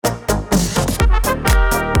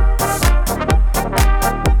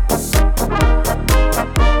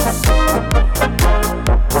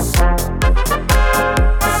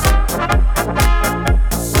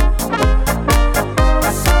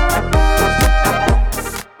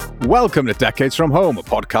Welcome to Decades from Home, a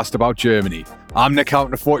podcast about Germany. I'm Nick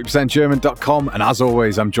Houghton of 40%German.com, and as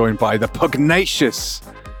always, I'm joined by the pugnacious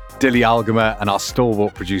Dilly Algemer and our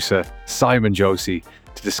stalwart producer, Simon Josie,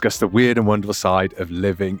 to discuss the weird and wonderful side of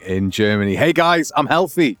living in Germany. Hey guys, I'm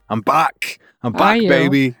healthy. I'm back. I'm back,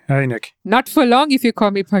 baby. Hey, Nick. Not for long if you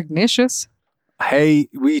call me pugnacious. Hey,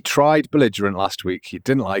 we tried belligerent last week. You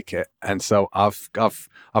didn't like it, and so I've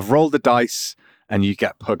rolled the dice, and you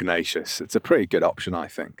get pugnacious. It's a pretty good option, I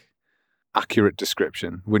think. Accurate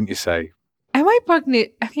description, wouldn't you say? Am I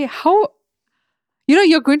pugnacious? I mean, how? You know,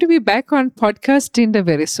 you're going to be back on podcast Tinder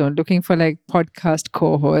very soon, looking for like podcast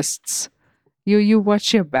co-hosts. You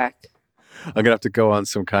watch your back. I'm going to have to go on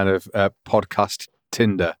some kind of podcast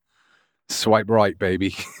Tinder. Swipe right,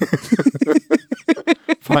 baby.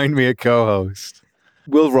 Find me a co-host.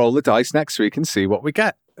 We'll roll the dice next week and see what we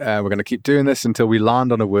get. We're going to keep doing this until we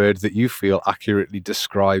land on a word that you feel accurately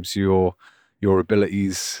describes your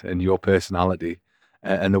abilities and your personality,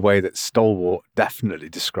 and the way that Stalwart definitely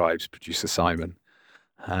describes producer Simon.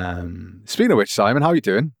 Speaking of which, Simon, how are you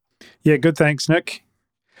doing? Yeah, good, thanks, Nick.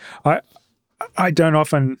 I don't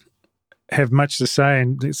often have much to say,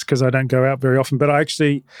 and it's because I don't go out very often, but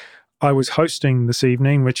I was hosting this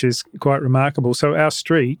evening, which is quite remarkable. So our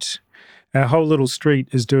whole little street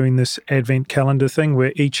is doing this advent calendar thing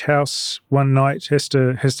where each house one night has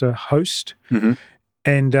to host. Mm-hmm.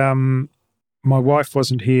 And my wife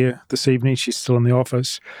wasn't here this evening. She's still in the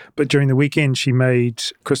office. But during the weekend, she made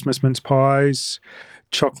Christmas mince pies,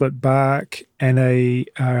 chocolate bark, and a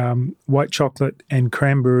white chocolate and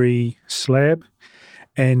cranberry slab.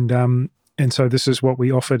 And so this is what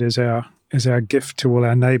we offered as our gift to all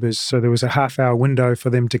our neighbours. So there was a half-hour window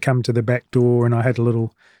for them to come to the back door, and I had a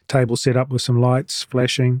little table set up with some lights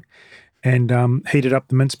flashing, and heated up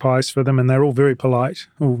the mince pies for them, and they're all very polite,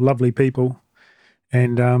 all lovely people.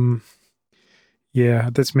 And yeah,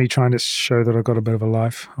 that's me trying to show that I've got a bit of a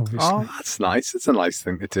life, obviously. Oh, that's nice. It's a nice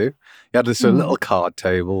thing to do. You had this little card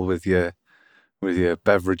table with your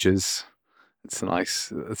beverages. It's a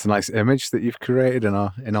nice image that you've created in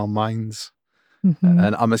our minds. Mm-hmm.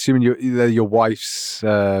 And I'm assuming they're your wife's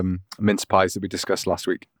mince pies that we discussed last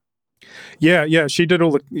week. Yeah. She did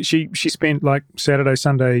she spent like Saturday,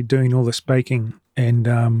 Sunday doing all this baking,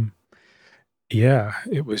 and yeah,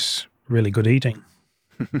 it was really good eating.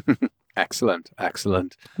 Excellent.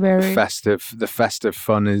 Very The festive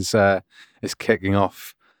fun is kicking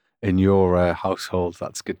off in your household.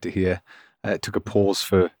 That's good to hear. It took a pause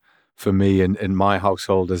for me in my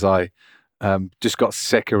household as I just got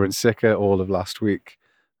sicker and sicker all of last week.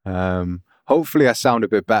 Hopefully I sound a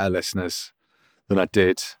bit better, listeners, than I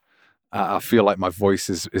did. I feel like my voice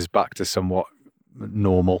is back to somewhat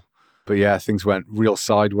normal. But yeah, things went real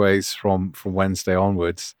sideways from Wednesday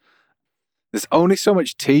onwards. There's only so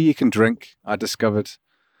much tea you can drink, I discovered.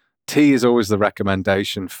 Tea is always the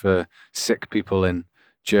recommendation for sick people in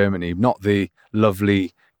Germany, not the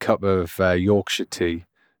lovely cup of Yorkshire tea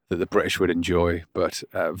that the British would enjoy, but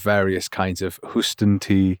various kinds of Husten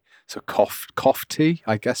tea, so cough tea,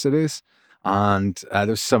 I guess it is. And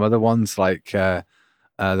there's some other ones like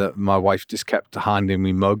that my wife just kept handing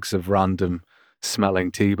me mugs of random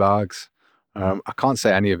smelling tea bags. I can't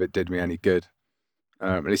say any of it did me any good.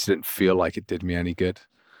 At least it didn't feel like it did me any good.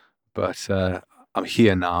 But I'm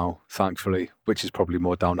here now, thankfully, which is probably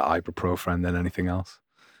more down to ibuprofen than anything else.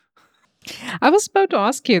 I was about to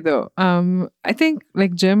ask you though. I think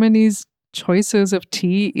like Germany's choices of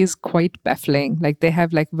tea is quite baffling. Like they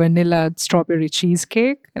have like vanilla strawberry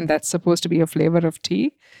cheesecake, and that's supposed to be a flavor of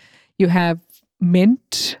tea. You have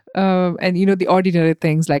mint, and the ordinary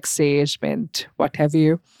things like sage, mint, what have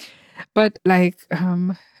you. But like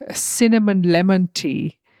cinnamon lemon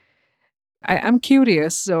tea, I'm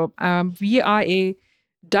curious. So we are a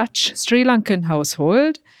Dutch Sri Lankan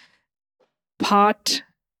household, part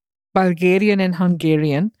Bulgarian and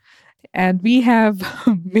Hungarian, and we have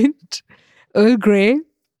mint, Earl Grey,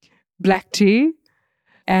 black tea,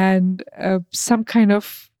 and some kind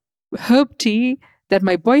of herb tea that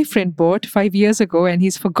my boyfriend bought 5 years ago, and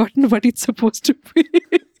he's forgotten what it's supposed to be.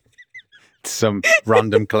 Some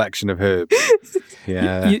random collection of herbs.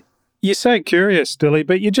 Yeah. You're so curious, Dilly,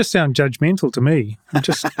 but you just sound judgmental to me.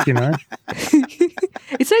 Just,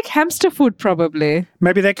 It's like hamster food, probably.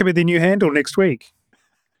 Maybe that could be the new handle next week.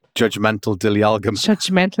 Judgmental Dilly Algemer.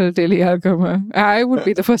 Judgmental Dilly Algemer. I would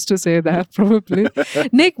be the first to say that, probably.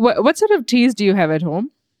 Nick, what sort of teas do you have at home?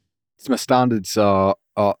 My standards are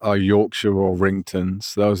Yorkshire or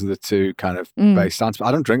Ringtons. Those are the two kind of base standards. But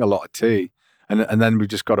I don't drink a lot of tea. And then we've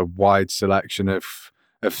just got a wide selection of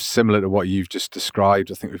similar to what you've just described.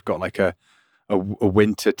 I think we've got like a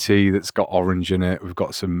winter tea that's got orange in it. We've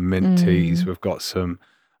got some mint teas. We've got some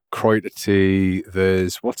Kräuter tea.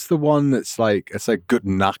 There's what's the one that's like it's like good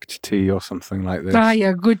nacht tea or something like this. Ah,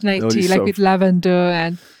 yeah, good night All tea, these like sort with of lavender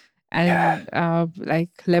and yeah. like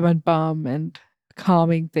lemon balm and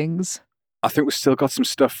calming things. I think we still got some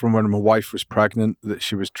stuff from when my wife was pregnant that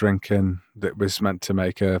she was drinking that was meant to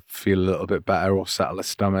make her feel a little bit better or settle her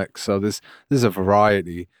stomach. So there's a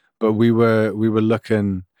variety, but we were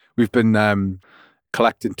looking. We've been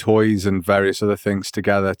collecting toys and various other things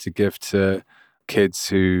together to give to kids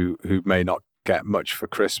who may not get much for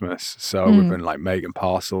Christmas. So we've Mm, been like making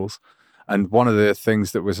parcels, and one of the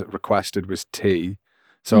things that was requested was tea.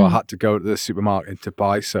 So I mm, had to go to the supermarket to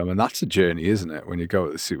buy some, and that's a journey, isn't it? When you go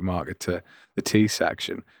to the supermarket to the tea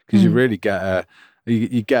section, because you mm, really get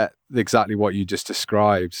you get exactly what you just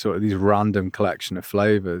described, sort of these random collection of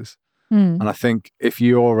flavors. mm, And I think if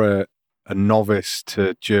you're a novice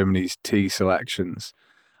to Germany's tea selections,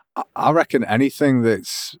 I reckon anything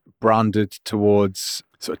that's branded towards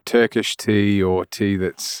sort of Turkish tea or tea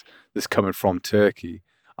that's coming from Turkey,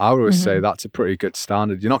 I would always say mhm. that's a pretty good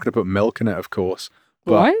standard. You're not going to put milk in it, of course,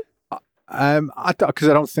 but Why? because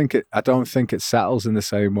I don't think it settles in the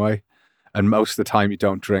same way, and most of the time you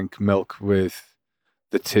don't drink milk with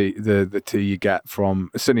the tea you get from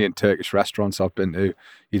certainly in Turkish restaurants I've been to,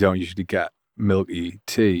 you don't usually get milky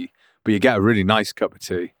tea, but you get a really nice cup of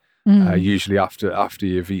tea, Mm, usually after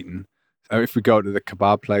you've eaten. If we go to the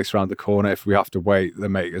kebab place around the corner, if we have to wait, they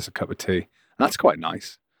make us a cup of tea, and that's quite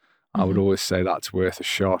nice. I would mhm, always say that's worth a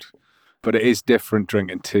shot. But it is different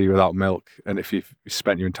drinking tea without milk, and if you've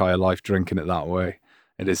spent your entire life drinking it that way,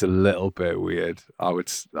 it is a little bit weird. I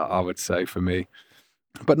would say for me,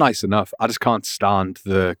 but nice enough. I just can't stand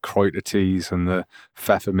the Kräuter teas and the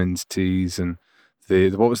Pfefferminz teas and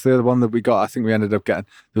the what was the other one that we got? I think we ended up getting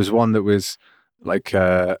there was one that was like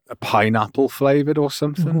a pineapple flavored or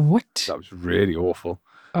something. What? That was really awful.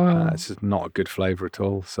 Oh, It's just not a good flavor at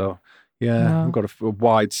all. So yeah, we've no. got a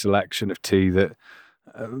wide selection of tea that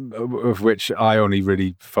of which I only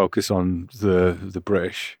really focus on the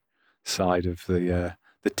British side of the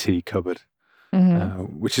tea cupboard,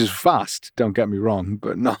 Mhm. which is vast. Don't get me wrong,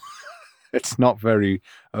 but no, it's not very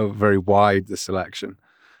wide the selection.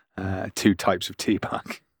 Two types of tea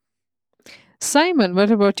bag. Simon,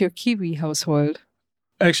 what about your Kiwi household?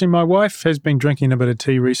 Actually, my wife has been drinking a bit of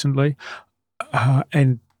tea recently,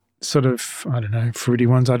 and sort of, I don't know, fruity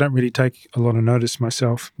ones. I don't really take a lot of notice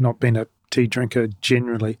myself, not being a tea drinker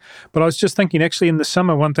generally. But I was just thinking, actually, in the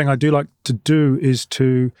summer, one thing I do like to do is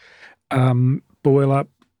to boil up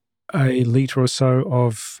a litre or so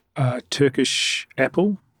of Turkish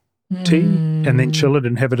apple tea and then Mm. chill it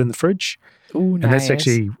and have it in the fridge. Oh, And that's nice.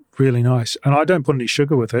 actually really nice. And I don't put any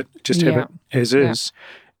sugar with it; just have Yeah. it as Yeah. is.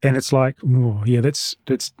 And it's like, oh, yeah,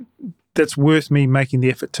 that's worth me making the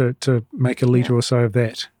effort to make a Yeah. litre or so of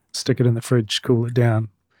that. Stick it in the fridge, cool it down.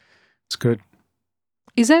 It's good.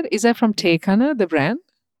 Is that from Tekana, the brand?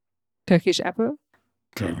 Turkish apple?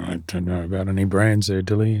 I don't know about any brands there,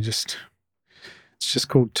 Dilly. It's just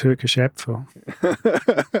called Turkish apfel.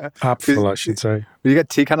 Apfel, I should say. You get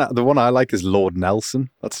tea can. The one I like is Lord Nelson.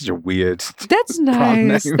 That's such a weird That's brand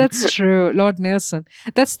nice. name. That's true. Lord Nelson.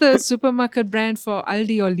 That's the supermarket brand for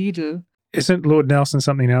Aldi or Lidl. Isn't Lord Nelson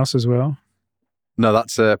something else as well? No,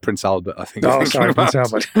 that's Prince Albert. I think you're Oh, thinking sorry, Prince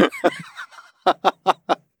about. Albert.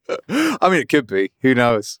 I mean, it could be. Who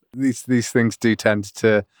knows? These things do tend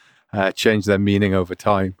to change their meaning over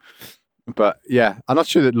time. But yeah, I'm not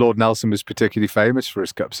sure that Lord Nelson was particularly famous for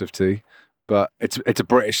his cups of tea. But it's a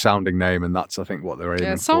British sounding name, and that's I think what they're Yeah,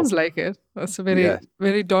 aiming it for. sounds like it. That's a very, Yeah.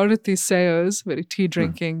 very Dorothy Sayers, very tea Hmm.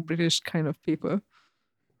 drinking British kind of people.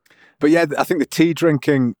 But yeah, I think the tea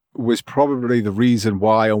drinking was probably the reason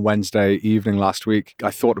why on Wednesday evening last week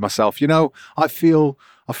I thought to myself, I feel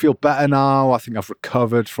better now. I think I've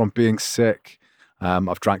recovered from being sick.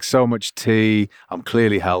 I've drank so much tea. I'm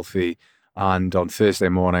clearly healthy. And on Thursday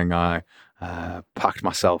morning, I packed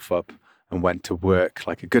myself up and went to work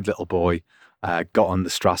like a good little boy. Got on the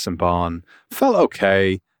Strassenbahn, felt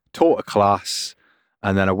okay, taught a class,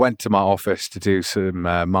 and then I went to my office to do some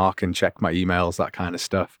mark and check my emails, that kind of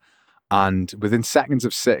stuff. And within seconds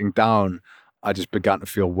of sitting down, I just began to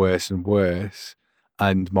feel worse and worse.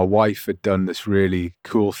 And my wife had done this really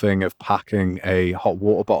cool thing of packing a hot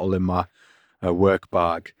water bottle in my work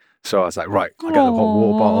bag. So I was like, right, I get the hot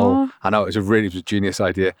water bottle. Aww. I know it was a genius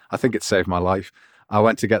idea. I think it saved my life. I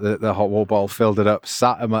went to get the hot water bottle, filled it up,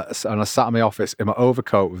 and I sat in my office in my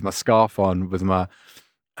overcoat with my scarf on, with my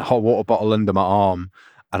hot water bottle under my arm.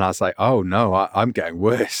 And I was like, oh no, I'm getting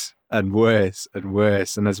worse and worse and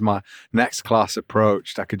worse. And as my next class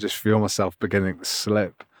approached, I could just feel myself beginning to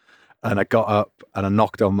slip. And I got up and I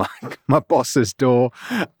knocked on my boss's door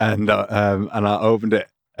and I opened it.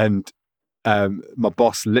 and my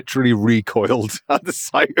boss literally recoiled at the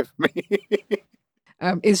sight of me.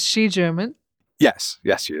 Is she German? Yes,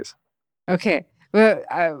 she is. Okay. Well,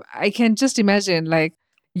 I can just imagine like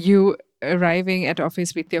you arriving at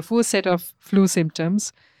office with your full set of flu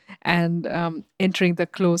symptoms and entering the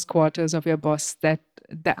close quarters of your boss. That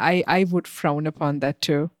I would frown upon that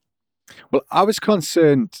too. Well, I was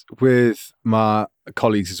concerned with my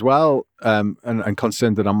colleagues as well, and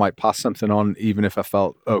concerned that I might pass something on, even if I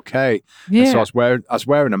felt okay. And so Yeah. I was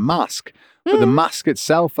wearing a mask, but the Mhm. mask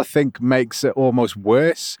itself, I think, makes it almost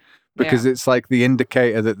worse because Yeah. it's like the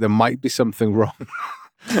indicator that there might be something wrong.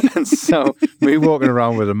 And so me walking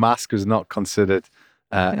around with a mask was not considered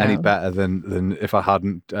any Yeah. better than if I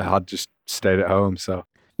had just stayed at home. So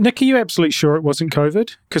Nick, are you absolutely sure it wasn't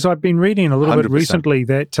COVID? Because I've been reading a little bit 100%. recently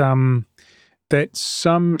that that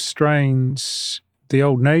some strains, the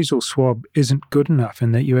old nasal swab isn't good enough,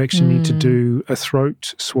 and that you actually need to do a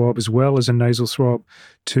throat swab as well as a nasal swab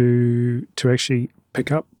to actually pick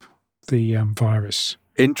up the virus.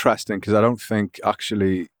 Interesting, because I don't think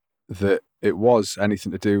actually that it was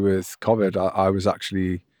anything to do with COVID.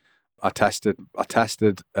 I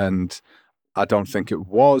tested, and I don't think it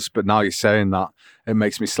was. But now you're saying that, it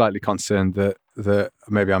makes me slightly concerned that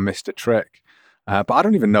maybe I missed a trick. But I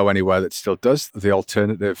don't even know anywhere that still does the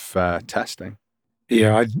alternative testing.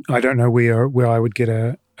 Yeah, I don't know where I would get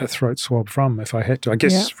a throat swab from if I had to. I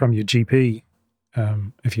guess Yeah. from your GP,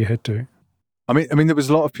 if you had to. I mean, there was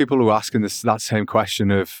a lot of people who were asking that same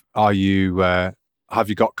question of, have you got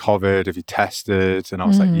COVID? Have you tested? And I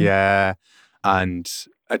was like, yeah. And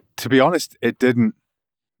to be honest, it didn't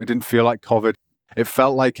feel like COVID. It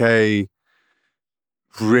felt like a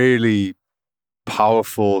really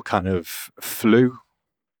powerful kind of flu.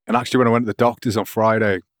 And actually, when I went to the doctors on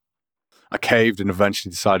Friday, I caved and eventually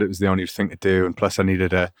decided it was the only thing to do. And plus, I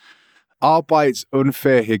needed a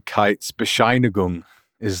Arbeitsunfähigkeitsbescheinigung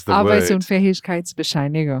is the word.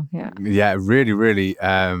 Arbeitsunfähigkeitsbescheinigung. Yeah. Yeah, really, really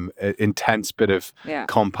intense bit of Yeah.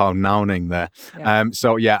 compound nouning there. Yeah.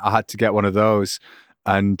 So yeah, I had to get one of those,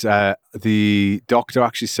 and the doctor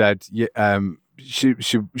actually said,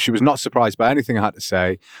 she was not surprised by anything I had to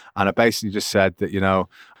say, and I basically just said that,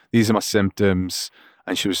 these are my symptoms,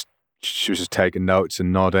 and she was just taking notes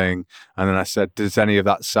and nodding, and then I said, does any of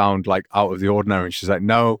that sound like out of the ordinary? And she's like,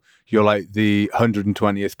 no, you're like the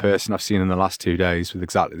 120th person I've seen in the last 2 days with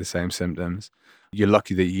exactly the same symptoms. You're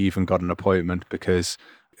lucky that you even got an appointment, because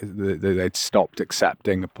they'd stopped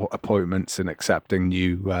accepting appointments and accepting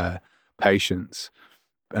new patients.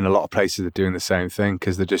 And a lot of places are doing the same thing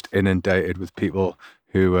because they're just inundated with people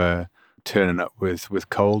who are turning up with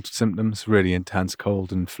cold symptoms, really intense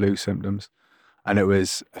cold and flu symptoms. And it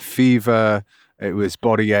was a fever, it was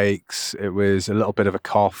body aches, it was a little bit of a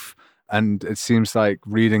cough. And it seems like,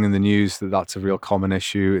 reading in the news, that that's a real common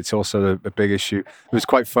issue. It's also a big issue. It was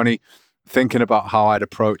quite funny thinking about how I'd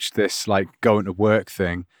approached this, like, going to work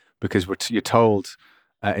thing, because you're told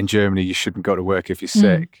in Germany you shouldn't go to work if you're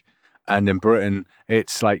sick. And in Britain,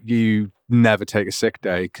 it's like you never take a sick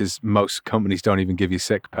day because most companies don't even give you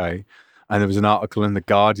sick pay. And there was an article in The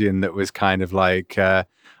Guardian that was kind of like,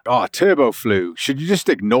 turbo flu, should you just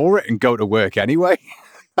ignore it and go to work anyway?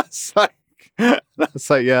 That's like, yeah,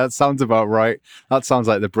 that sounds about right. That sounds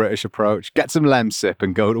like the British approach. Get some Lemsip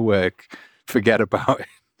and go to work. Forget about it.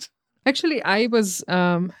 Actually, I was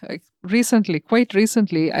quite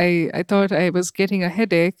recently, I thought I was getting a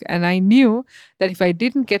headache, and I knew that if I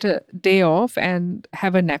didn't get a day off and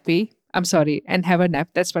have a nappy, and have a nap,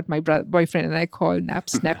 that's what my boyfriend and I call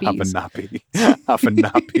naps, nappies. Have a nappy. Have a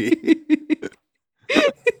nappy.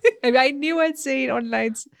 I knew I'd say it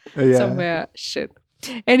online Yeah. somewhere. Shit.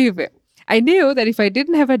 Anyway, I knew that if I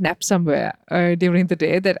didn't have a nap somewhere during the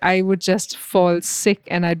day, that I would just fall sick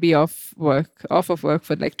and I'd be off of work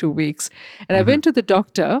for like 2 weeks. And I went to the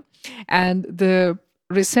doctor, and the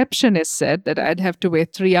receptionist said that I'd have to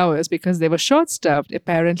wait 3 hours because they were short-staffed.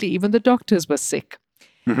 Apparently, even the doctors were sick.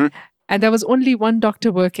 And there was only one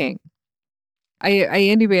doctor working.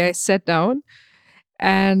 I sat down,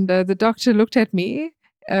 and the doctor looked at me.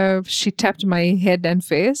 She tapped my head and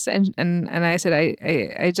face, and I said,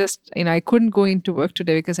 I just, I couldn't go into work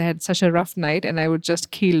today because I had such a rough night and I would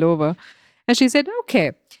just keel over. And she said,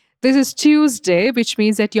 okay, this is Tuesday, which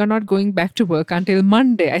means that you're not going back to work until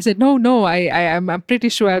Monday. I said, no, I'm pretty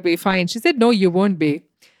sure I'll be fine. She said, no, you won't be.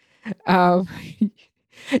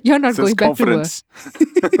 You're not going back to work.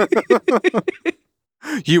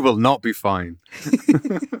 You will not be fine.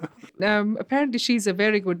 Apparently, she's a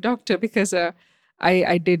very good doctor because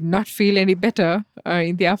I did not feel any better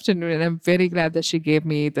in the afternoon, and I'm very glad that she gave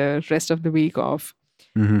me the rest of the week off.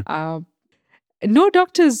 No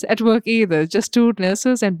doctors at work either, just two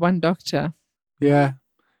nurses and one doctor. Yeah.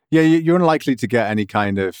 Yeah, you're unlikely to get any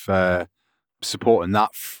kind of support in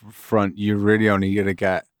that front. You're really only going to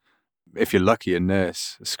get, if you're lucky, a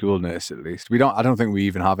nurse, a school nurse at least. I don't think we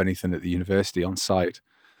even have anything at the university on site.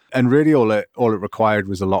 And really all it required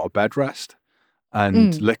was a lot of bed rest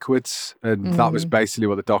and Mm, liquids, and that was mm, basically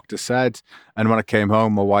what the doctor said. And when I came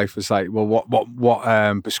home, my wife was like, "Well,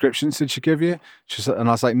 what prescriptions did she give you?" And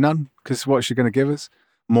I was like, "None, because what's she going to give us?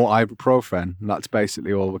 More ibuprofen, and that's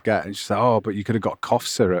basically all we get." And she's like, "Oh, but you could have got cough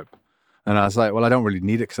syrup," and I was like, "Well, I don't really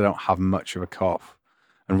need it because I don't have much of a cough."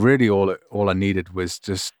 And really, all I needed was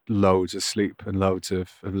just loads of sleep and loads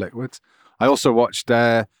of liquids. I also watched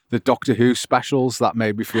the Doctor Who specials. That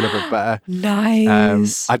made me feel a bit better.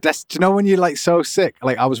 nice. Do you know when you're like so sick?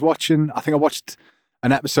 Like I think I watched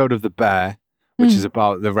an episode of The Bear, which is Mm,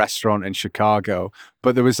 about the restaurant in Chicago,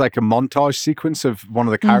 but there was like a montage sequence of one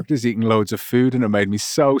of the mm. characters eating loads of food, and it made me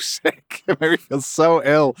so sick. It made me feel so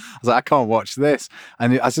ill. I was like, I can't watch this.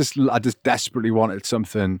 And I just desperately wanted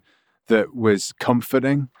something that was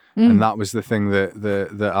comforting. And Mm. that was the thing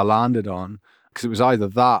that I landed on, because it was either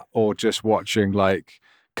that or just watching like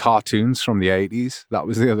cartoons from the 80s. That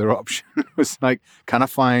was the other option. It was like, can I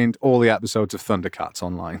find all the episodes of Thundercats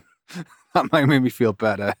online? That might make me feel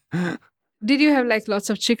better. Did you have like lots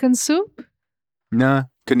of chicken soup? Nah,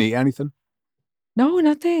 couldn't eat anything. No,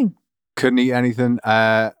 nothing. Couldn't eat anything.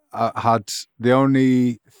 I had the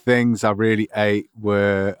only things I really ate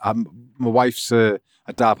were my wife's a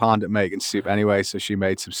dab hand at making soup anyway, so she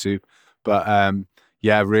made some soup. But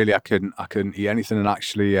yeah, really, I couldn't eat anything, and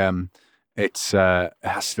actually, it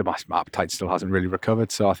has still my appetite still hasn't really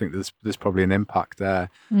recovered. So I think there's probably an impact there.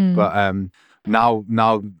 Mm. But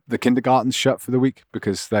now the kindergarten's shut for the week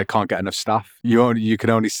because they can't get enough staff. You can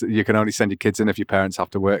only send your kids in if your parents have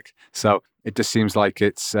to work. So it just seems like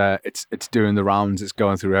it's doing the rounds. It's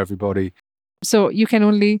going through everybody. So you can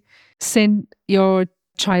only send your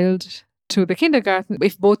child to the kindergarten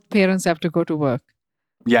if both parents have to go to work.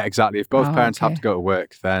 Yeah, exactly. If both Oh, parents have okay. to go to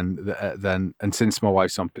work, then and since my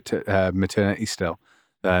wife's on maternity still,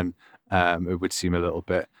 then it would seem a little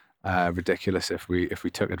bit ridiculous if we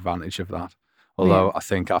took advantage of that. Yeah. Although I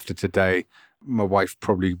think after today, my wife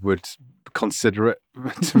probably would consider it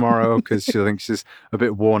tomorrow because she thinks she's a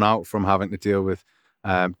bit worn out from having to deal with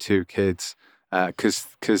two kids.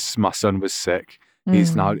 Because my son was sick,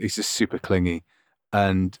 Mm. he's just super clingy.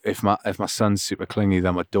 And if my son's super clingy,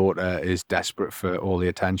 then my daughter is desperate for all the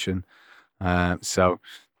attention. So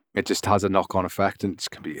it just has a knock-on effect, and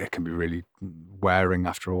it can be really wearing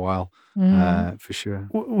after a while, Mm. for sure.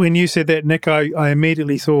 When you said that, Nick, I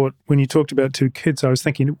immediately thought, when you talked about two kids, I was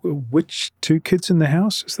thinking, which two kids in the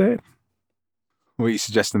house is that? Were you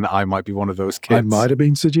suggesting that I might be one of those I kids? might have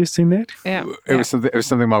been suggesting that. Yeah. It was something. It was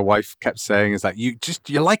something my wife kept saying. Is that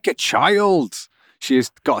you're like a child. She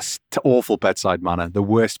has got awful bedside manner, the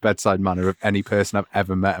worst bedside manner of any person I've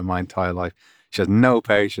ever met in my entire life. She has no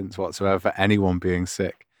patience whatsoever for anyone being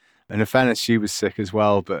sick. And in fairness, she was sick as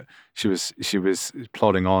well, but she was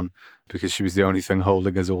plodding on because she was the only thing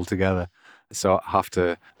holding us all together. So I have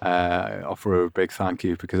to offer her a big thank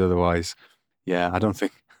you, because otherwise, yeah, I don't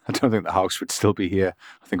think the house would still be here.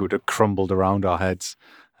 I think it would have crumbled around our heads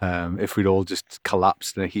if we'd all just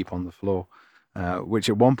collapsed in a heap on the floor, which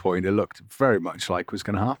at one point it looked very much like was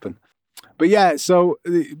going to happen. But yeah, so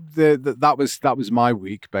that was my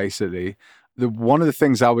week basically. One of the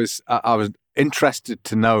things I was interested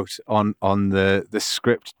to note on the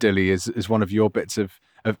script, Dilly, is one of your bits of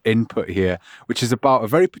input here, which is about a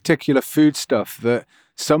very particular food stuff that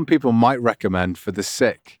some people might recommend for the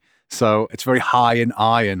sick. So it's very high in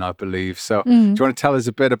iron, I believe. So do Mm. you want to tell us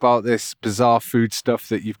a bit about this bizarre food stuff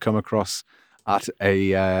that you've come across at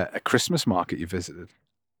a Christmas market you visited?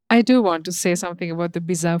 I do want to say something about the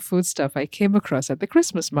bizarre food stuff I came across at the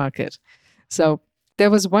Christmas market. So there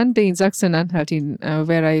was one day in Sachsen-Anhalt,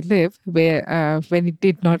 where I live, where when it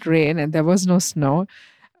did not rain and there was no snow,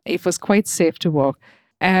 it was quite safe to walk.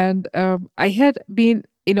 And I had been,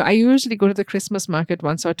 I usually go to the Christmas market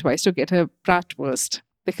once or twice to get a bratwurst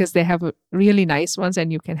because they have really nice ones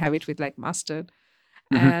and you can have it with like mustard.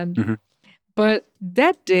 Hmm. And Hmm. but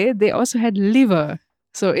that day they also had liver.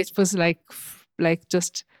 So it was like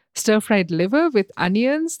just stir-fried liver with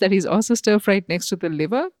onions that is also stir-fried next to the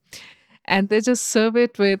liver. And they just serve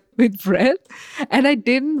it with bread. And I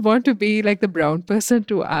didn't want to be like the brown person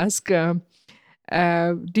to ask, do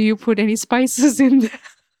you put any spices in there?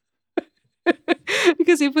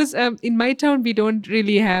 Because it was in my town we don't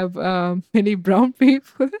really have many brown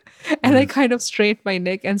people. And I Hmm. kind of straightened my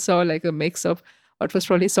neck and saw like a mix of what was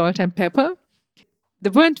probably salt and pepper. They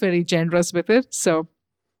weren't very generous with it, so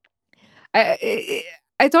I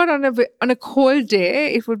thought on a cold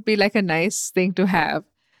day it would be like a nice thing to have,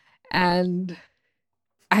 and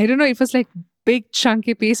I don't know, it was like big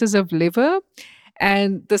chunky pieces of liver,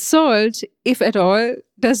 and the salt, if at all,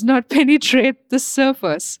 does not penetrate the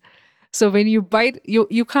surface. So when you bite,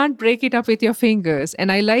 you can't break it up with your fingers.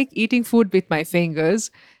 And I like eating food with my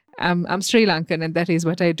fingers. I'm Sri Lankan, and that is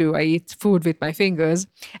what I do. I eat food with my fingers.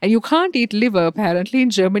 And you can't eat liver apparently in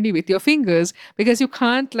Germany with your fingers because you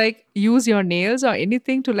can't like use your nails or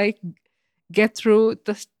anything to like get through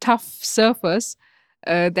the tough surface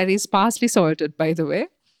that is sparsely salted, by the way,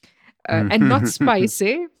 and not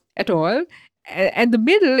spicy at all. And the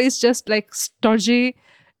middle is just like stodgy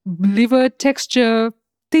liver texture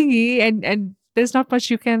thingy, and there's not much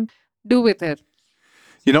you can do with it.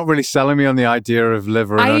 You're not really selling me on the idea of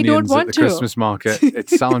liver and I don't onions at want the to. Christmas market. It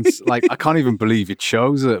sounds like I can't even believe you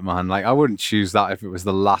chose it, man. Like I wouldn't choose that if it was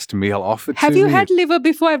the last meal offered Have to you me. had liver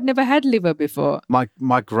before? I've never had liver before.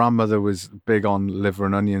 My grandmother was big on liver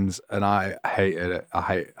and onions, and I hated it. I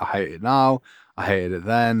hate it now. I hated it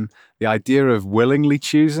then. The idea of willingly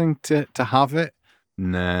choosing to have it,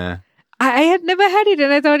 nah. I had never had it,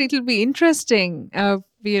 and I thought it'll be interesting.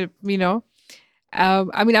 You know,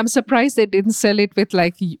 I mean, I'm surprised they didn't sell it with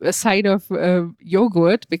like a side of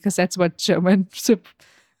yogurt because that's what German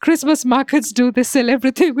Christmas markets do. They sell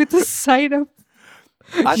everything with a side of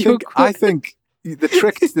yogurt. I think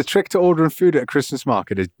the trick to ordering food at a Christmas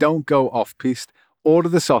market is don't go off piste. Order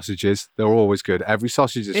the sausages; they're always good. Every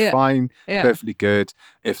sausage is fine, perfectly good.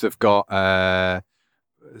 If they've got they'll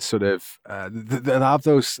have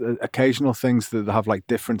those occasional things that have like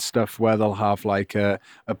different stuff where they'll have like a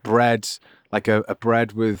bread, like a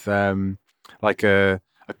bread with like a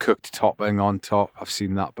cooked topping on top. I've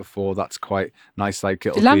seen that before. That's quite nice. Like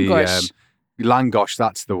it'll Langosh. be langosh.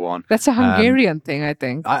 That's the one. That's a Hungarian thing, I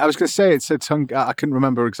think. I was going to say it said I couldn't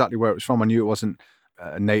remember exactly where it was from. I knew it wasn't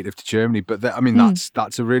native to Germany, but I mean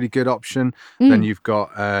that's a really good option. Then you've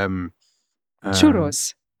got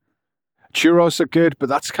churros. Churros are good, but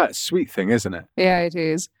that's kind of a sweet thing, isn't it? Yeah, it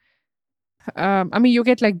is. I mean, you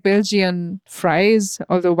get like Belgian fries,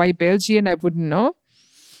 although why Belgian, I wouldn't know.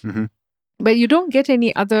 Mm-hmm. But you don't get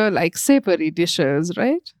any other like savory dishes,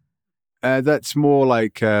 right? That's more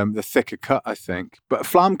like the thicker cut, I think. But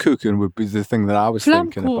flammkuchen would be the thing that I was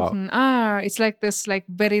thinking about. It's like this like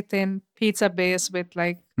very thin pizza base with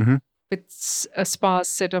like with a sparse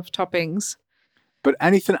set of toppings. But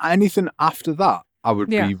anything after that, I would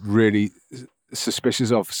be really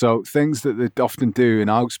suspicious of. So things that they often do in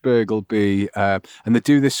Augsburg will be, and they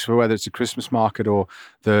do this for whether it's a Christmas market or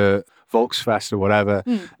the Volksfest or whatever.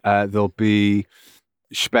 There'll be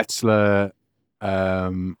Spätzle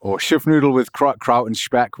or Schiffnudel with kraut and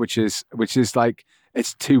speck, which is like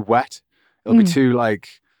it's too wet. It'll be too like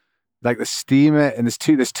the steam it, and there's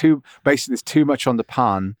too much on the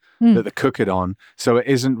pan that they cook it on, so it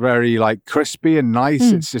isn't very like crispy and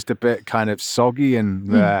nice. It's just a bit kind of soggy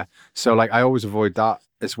and so like I always avoid that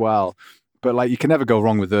as well. But like you can never go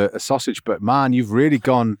wrong with a sausage. But man, you've really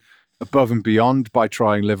gone above and beyond by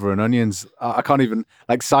trying liver and onions. I can't even,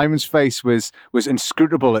 like, Simon's face was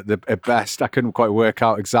inscrutable at best. I couldn't quite work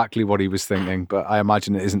out exactly what he was thinking, but I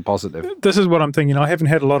imagine it isn't positive. This is what I'm thinking. I haven't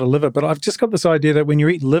had a lot of liver, but I've just got this idea that when you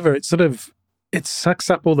eat liver, it sucks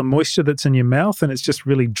up all the moisture that's in your mouth and it's just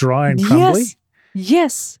really dry and crumbly.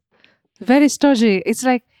 Yes. Very stodgy. It's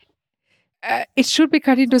like it should be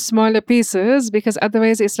cut into smaller pieces because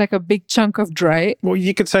otherwise it's like a big chunk of dry. Well,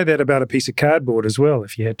 you could say that about a piece of cardboard as well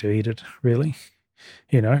if you had to eat it, really.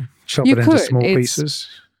 Chop it into small pieces.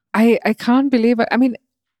 I can't believe it. I mean,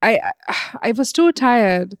 I was too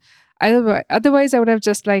tired. Otherwise, I would have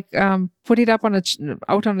just like put it up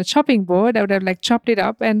out on a chopping board. I would have like chopped it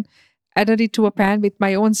up and added it to a pan with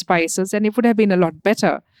my own spices, and it would have been a lot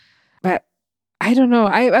better. But I don't know.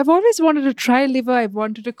 I've always wanted to try liver. I've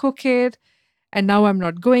wanted to cook it, and now I'm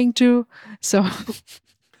not going to. So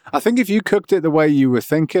I think if you cooked it the way you were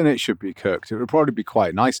thinking it should be cooked, it would probably be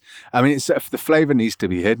quite nice. I mean, the flavor needs to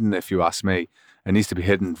be hidden, if you ask me. It needs to be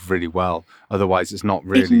hidden really well. Otherwise, it's not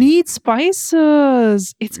really. It needs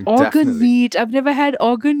spices. It's organ meat. I've never had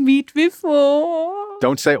organ meat before.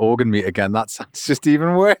 Don't say organ meat again. That sounds just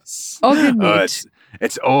even worse. Organ meat.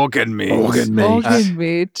 It's organ meat. Organ meat. Organ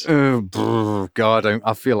meat. Oh, God,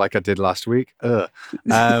 I feel like I did last week. Yeah,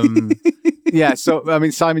 so, I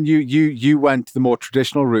mean, Simon, you went the more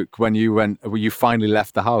traditional route when you finally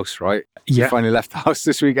left the house, right? Yeah. You finally left the house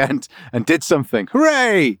this weekend and did something.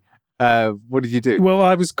 Hooray! What did you do? Well,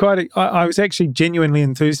 I was actually genuinely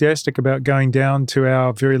enthusiastic about going down to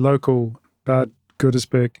our very local Bad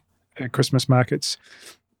Godesberg Christmas markets.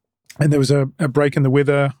 And there was a break in the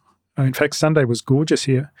weather. In fact, Sunday was gorgeous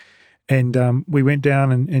here. And we went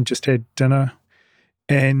down and just had dinner,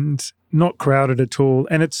 and not crowded at all.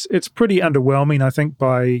 And it's pretty underwhelming, I think,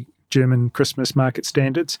 by German Christmas market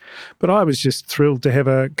standards. But I was just thrilled to have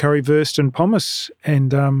a currywurst and pommes,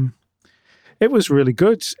 and it was really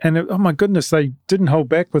good. And oh my goodness, they didn't hold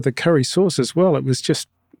back with the curry sauce as well. It was just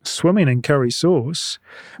swimming in curry sauce.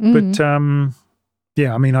 But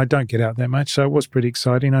yeah, I mean, I don't get out that much, so it was pretty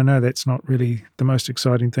exciting. I know that's not really the most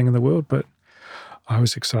exciting thing in the world, but I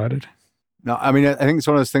was excited. No, I mean, I think it's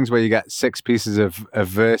one of those things where you get 6 pieces of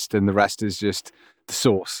wurst and the rest is just the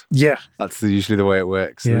sauce. Yeah. That's usually the way it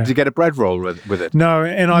works. Yeah. Did you get a bread roll with it? No,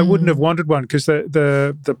 and I wouldn't have wanted one because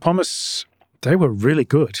the pommes, they were really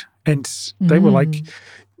good. And they were like,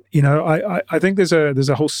 you know, I think there's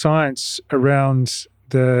a whole science around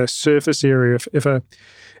the surface area.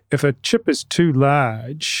 If a chip is too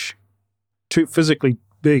large, too physically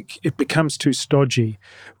big, it becomes too stodgy.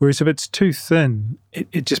 Whereas if it's too thin,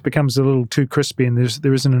 it just becomes a little too crispy, and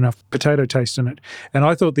there isn't enough potato taste in it. And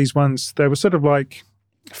I thought these ones, they were sort of like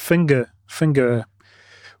finger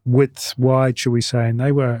width wide, shall we say, and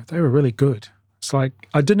they were really good. It's like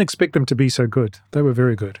I didn't expect them to be so good. They were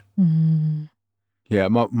very good. Yeah,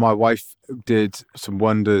 my wife did some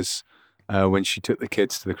wonders when she took the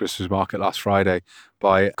kids to the Christmas market last Friday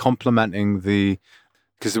by complementing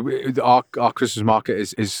because our Christmas market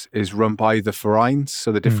is run by the Vereins,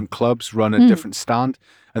 so the different clubs run a different stand,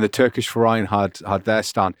 and the Turkish Verein had their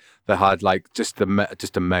stand that had like just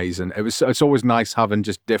amazing. It's always nice having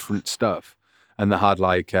just different stuff, and they had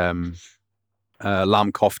like lamb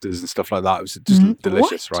koftas and stuff like that. It was just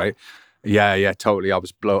delicious, right? Yeah, totally. I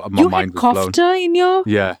was blown. My mind was blown. You had kofta in your?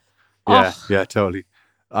 Yeah, totally.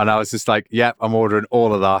 And I was just like, yep, I'm ordering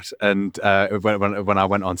all of that. And when I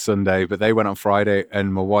went on Sunday, but they went on Friday,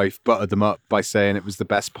 and my wife buttered them up by saying it was the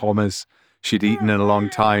best pommes she'd eaten in a long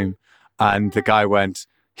time. And the guy went,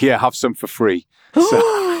 here, have some for free.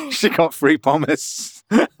 So she got free pommes.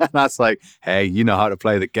 And that's like, hey, you know how to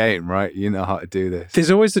play the game, right? You know how to do this.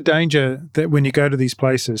 There's always the danger that when you go to these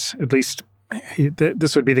places, at least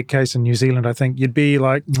this would be the case in New Zealand, I think, you'd be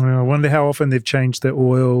like, I wonder how often they've changed the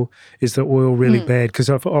oil. Is the oil really bad? Because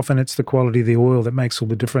often it's the quality of the oil that makes all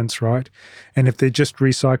the difference, right? And if they're just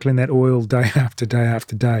recycling that oil day after day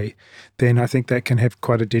after day, then I think that can have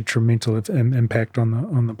quite a detrimental impact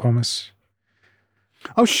on the pommes.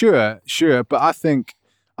 Oh, sure. But I think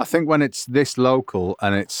when it's this local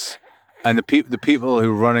and the people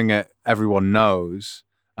who are running it, everyone knows,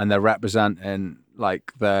 and they're representing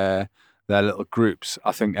like their little groups,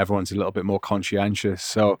 I think everyone's a little bit more conscientious.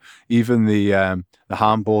 So even the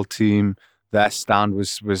handball team, their stand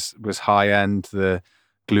was high end. The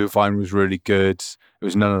glühwein was really good. It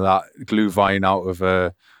was none of that glühwein out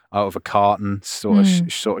of a carton sort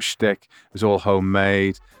of shtick. It was all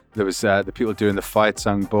homemade. There was the people doing the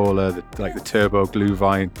Feiertagsbowle, the turbo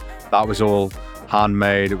glühwein. That was all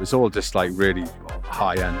handmade. It was all just like really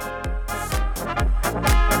high end.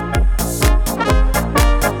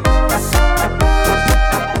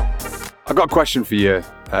 I've got a question for you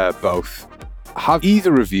both. Have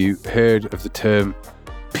either of you heard of the term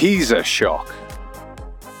Pisa shock?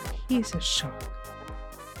 Pisa shock.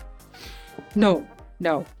 No,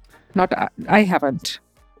 not. I haven't.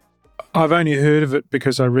 I've only heard of it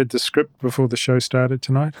because I read the script before the show started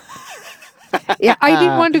tonight. Yeah, I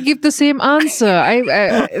didn't want to give the same answer.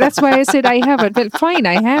 That's why I said I haven't. But fine,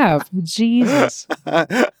 I have. Jesus.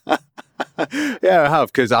 Yeah, I have,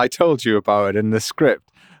 because I told you about it in the script.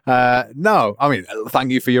 No, I mean,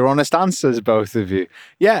 thank you for your honest answers, both of you.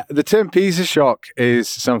 Yeah, the term Pisa shock is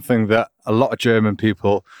something that a lot of German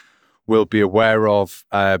people will be aware of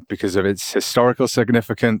because of its historical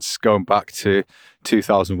significance going back to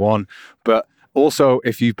 2001. But also,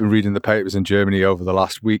 if you've been reading the papers in Germany over the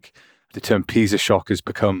last week, the term Pisa shock has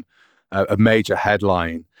become a major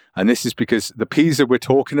headline. And this is because the Pisa we're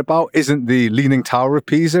talking about isn't the Leaning Tower of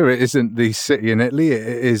Pisa. It isn't the city in Italy. It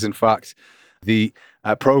is, in fact, the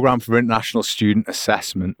Program for International Student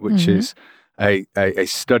Assessment, which is a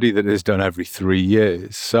study that is done every 3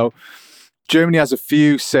 years. So Germany has a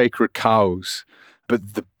few sacred cows, but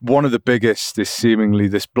one of the biggest is seemingly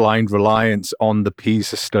this blind reliance on the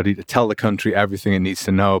Pisa study to tell the country everything it needs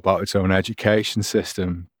to know about its own education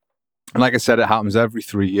system. And like I said, it happens every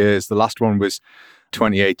 3 years. The last one was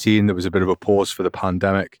 2018. There was a bit of a pause for the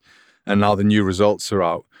pandemic, and now the new results are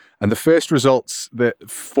out. And the first results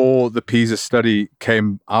for the Pisa study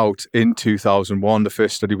came out in 2001. The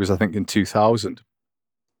first study was, I think, in 2000.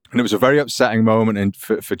 And it was a very upsetting moment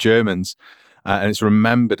for Germans. And it's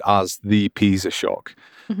remembered as the Pisa shock.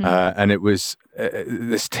 And it was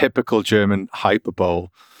this typical German hyperbole,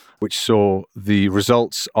 which saw the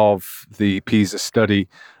results of the Pisa study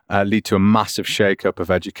lead to a massive shake-up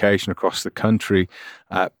of education across the country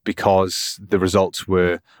because the results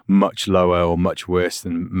were much lower or much worse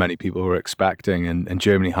than many people were expecting. And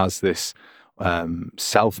Germany has this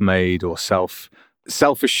self-made or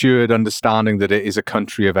self-assured understanding that it is a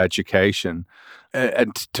country of education,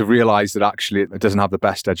 and to realize that actually it doesn't have the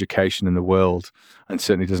best education in the world, and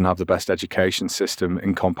certainly doesn't have the best education system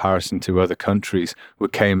in comparison to other countries,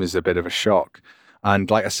 what came as a bit of a shock.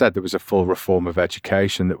 And like I said, there was a full reform of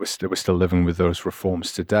education that we're still living with those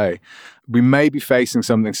reforms today. We may be facing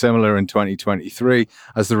something similar in 2023,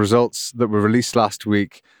 as the results that were released last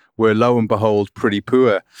week were, lo and behold, pretty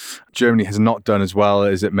poor. Germany has not done as well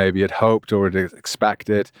as it maybe had hoped or had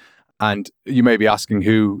expected. And you may be asking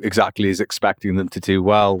who exactly is expecting them to do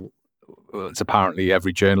well. Well, it's apparently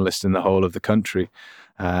every journalist in the whole of the country.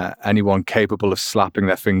 Anyone capable of slapping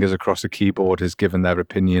their fingers across a keyboard has given their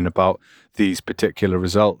opinion about these particular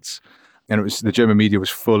results. And the German media was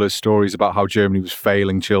full of stories about how Germany was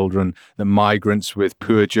failing children, that migrants with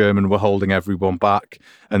poor German were holding everyone back,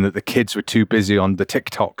 and that the kids were too busy on the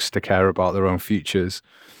TikToks to care about their own futures.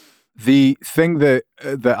 The thing that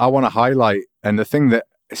I want to highlight, and the thing that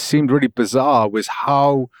seemed really bizarre, was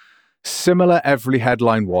how similar every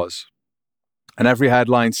headline was. And every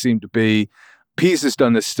headline seemed to be, Pisa's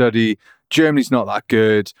done this study, Germany's not that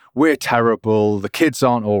good, we're terrible, the kids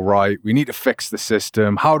aren't all right, we need to fix the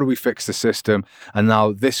system, how do we fix the system? And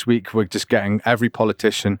now this week we're just getting every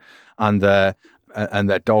politician and their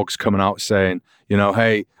dogs coming out saying,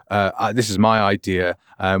 hey, this is my idea.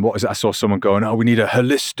 What is it? I saw someone going, we need a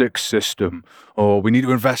holistic system, or we need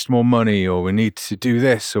to invest more money, or we need to do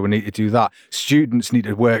this, or we need to do that. Students need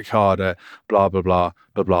to work harder, blah, blah, blah,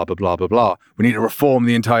 blah, blah, blah, blah, blah, blah. We need to reform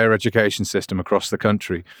the entire education system across the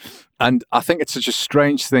country. And I think it's such a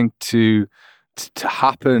strange thing to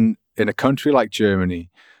happen in a country like Germany,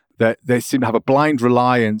 that they seem to have a blind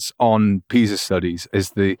reliance on PISA studies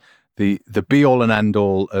as the be-all and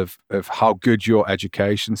end-all of how good your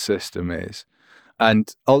education system is.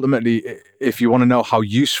 And ultimately, if you want to know how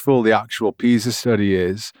useful the actual PISA study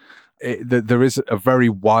is, there is a very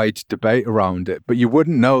wide debate around it. But you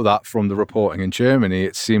wouldn't know that from the reporting in Germany.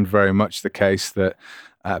 It seemed very much the case that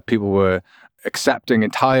people were accepting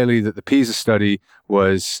entirely that the PISA study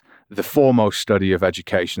was the foremost study of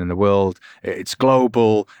education in the world. It's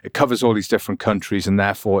global, it covers all these different countries, and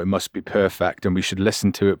therefore it must be perfect, and we should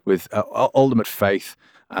listen to it with ultimate faith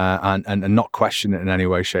and not question it in any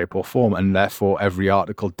way, shape or form. And therefore every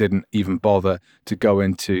article didn't even bother to go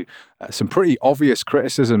into some pretty obvious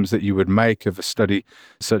criticisms that you would make of a study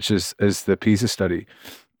such as the PISA study.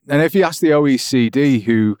 And if you ask the OECD,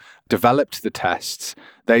 who developed the tests,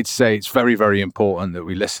 they'd say it's very, very important that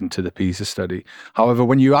we listen to the PISA study. However,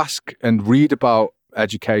 when you ask and read about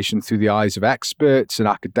education through the eyes of experts and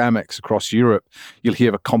academics across Europe, you'll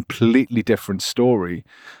hear a completely different story.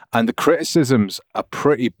 And the criticisms are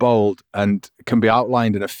pretty bold and can be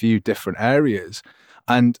outlined in a few different areas.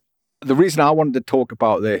 And the reason I wanted to talk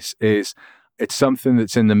about this is it's something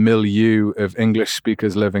that's in the milieu of English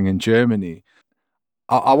speakers living in Germany.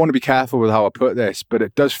 I want to be careful with how I put this, but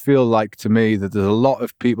it does feel like to me that there's a lot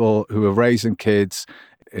of people who are raising kids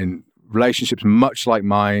in relationships much like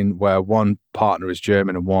mine, where one partner is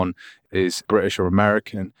German and one is British or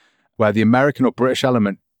American, where the American or British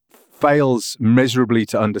element fails miserably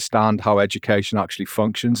to understand how education actually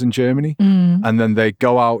functions in Germany. And then they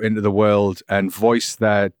go out into the world and voice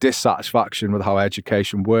their dissatisfaction with how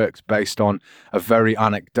education works based on a very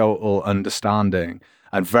anecdotal understanding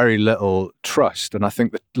and very little trust. And I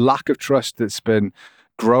think the lack of trust that's been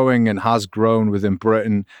growing and has grown within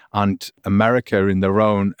Britain and America in their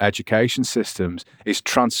own education systems is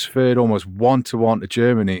transferred almost one-to-one to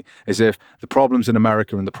Germany, as if the problems in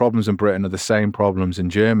America and the problems in Britain are the same problems in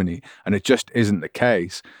Germany. And it just isn't the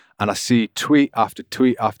case. And I see tweet after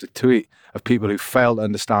tweet after tweet of people who fail to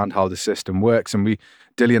understand how the system works. And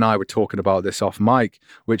Dilly and I were talking about this off mic,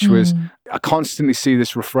 which was, I constantly see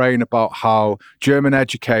this refrain about how German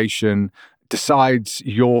education decides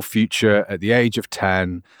your future at the age of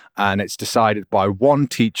 10, and it's decided by one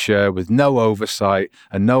teacher with no oversight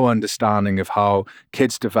and no understanding of how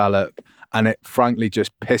kids develop. And it frankly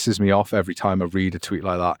just pisses me off every time I read a tweet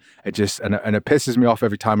like that. It pisses me off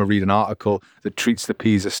every time I read an article that treats the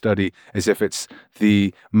PISA study as if it's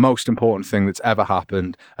the most important thing that's ever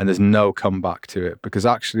happened and there's no comeback to it. Because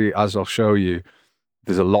actually, as I'll show you,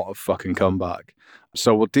 there's a lot of fucking comeback.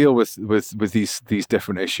 So we'll deal with these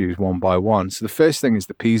different issues one by one. So the first thing is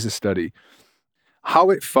the PISA study.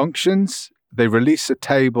 How it functions, they release a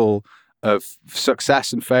table of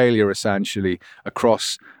success and failure, essentially,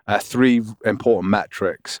 across three important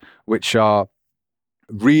metrics, which are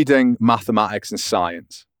reading, mathematics, and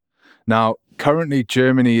science. Now, currently,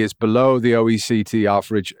 Germany is below the OECD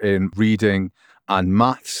average in reading and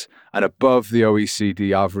maths and above the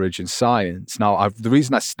OECD average in science. Now, the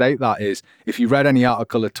reason I state that is if you read any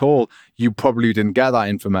article at all, you probably didn't get that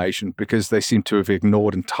information because they seem to have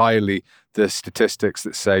ignored entirely the statistics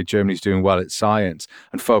that say Germany's doing well at science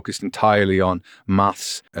and focused entirely on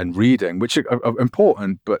maths and reading, which are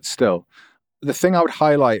important, but still. The thing I would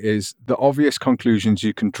highlight is the obvious conclusions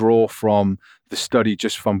you can draw from the study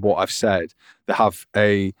just from what I've said. They have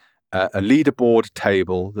a leaderboard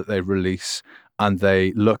table that they release, and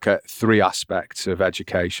they look at three aspects of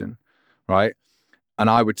education, right? And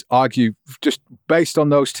I would argue, just based on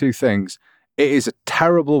those two things, it is a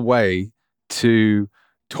terrible way to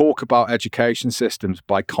talk about education systems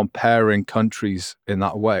by comparing countries in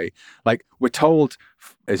that way. Like we're told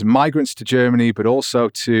as migrants to Germany, but also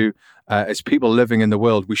to as people living in the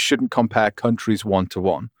world, we shouldn't compare countries one to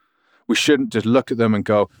one. We shouldn't just look at them and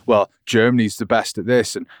go, well, Germany's the best at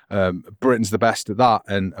this, and Britain's the best at that,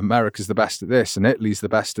 and America's the best at this, and Italy's the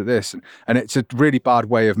best at this. And it's a really bad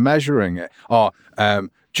way of measuring it. Or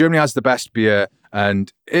Germany has the best beer,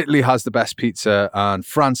 and Italy has the best pizza, and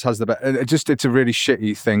France has the best. It's a really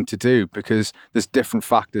shitty thing to do because there's different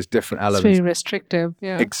factors, different elements. It's very restrictive.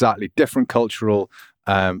 Yeah. Exactly. Different cultural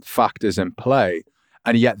factors in play.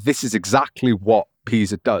 And yet this is exactly what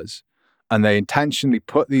Pisa does. And they intentionally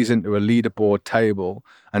put these into a leaderboard table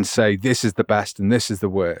and say, this is the best and this is the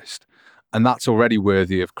worst. And that's already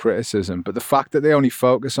worthy of criticism. But the fact that they only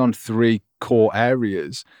focus on three core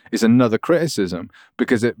areas is another criticism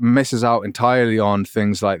because it misses out entirely on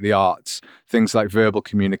things like the arts, things like verbal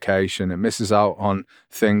communication. It misses out on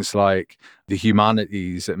things like the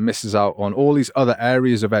humanities. It misses out on all these other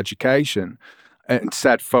areas of education. It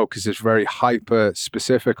instead focuses very hyper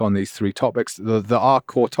specific on these three topics that are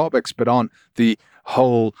core topics, but aren't the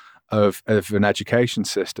whole of an education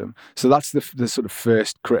system. So that's the sort of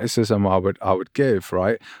first criticism I would give,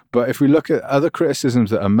 right? But if we look at other criticisms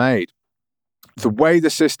that are made, the way the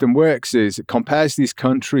system works is it compares these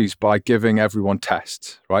countries by giving everyone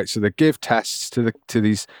tests, right? So they give tests to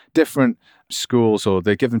these different schools, or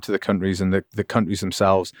they give them to the countries, and the countries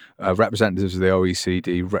themselves, representatives of the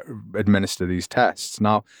OECD, administer these tests.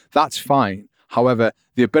 Now, that's fine. However,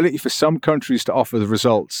 the ability for some countries to offer the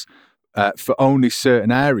results for only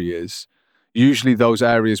certain areas, usually those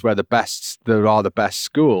areas where there are the best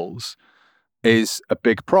schools, is a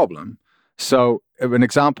big problem. So an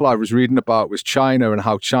example I was reading about was China and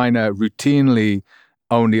how China routinely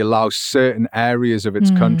only allows certain areas of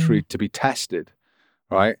its country to be tested,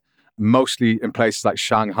 right? Mostly in places like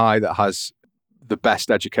Shanghai that has the best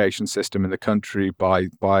education system in the country by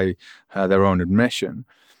their own admission.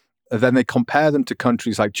 Then they compare them to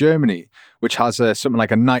countries like Germany, which has something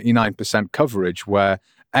like a 99% coverage where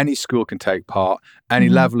any school can take part, any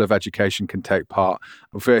level of education can take part,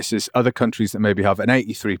 versus other countries that maybe have an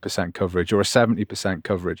 83% coverage or a 70%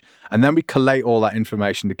 coverage. And then we collate all that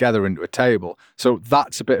information together into a table. So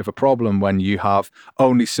that's a bit of a problem when you have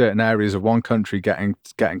only certain areas of one country getting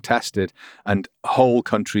tested and whole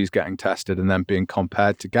countries getting tested and then being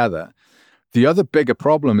compared together. The other bigger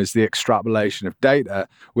problem is the extrapolation of data,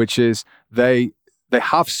 which is they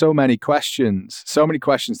have so many questions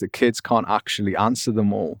that kids can't actually answer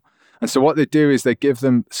them all. And so what they do is they give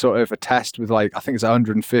them sort of a test with I think it's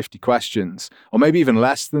 150 questions, or maybe even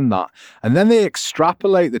less than that. And then they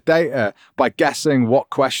extrapolate the data by guessing what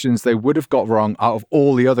questions they would have got wrong out of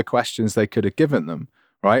all the other questions they could have given them,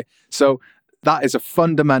 right? So that is a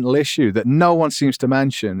fundamental issue that no one seems to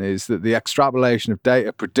mention, is that the extrapolation of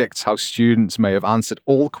data predicts how students may have answered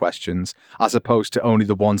all questions as opposed to only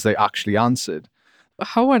the ones they actually answered.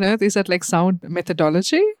 How on earth is that sound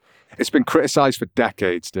methodology? It's been criticized for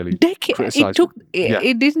decades, Dilly.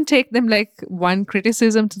 It didn't take them one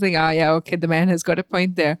criticism to think, okay, the man has got a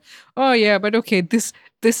point there. Oh yeah, but okay, this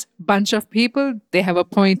bunch of people, they have a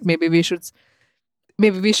point. Maybe we should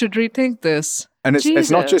rethink this. And it's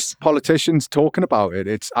not just politicians talking about it.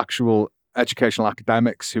 It's actual educational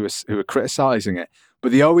academics who are criticizing it.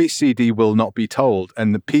 But the OECD will not be told,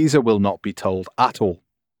 and the PISA will not be told at all.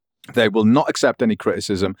 They will not accept any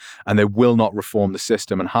criticism, and they will not reform the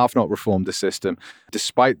system, and have not reformed the system,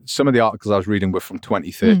 despite some of the articles I was reading were from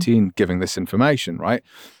 2013 giving this information, right?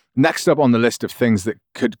 Next up on the list of things that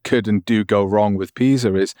could and do go wrong with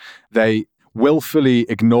PISA is they willfully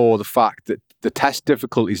ignore the fact that the test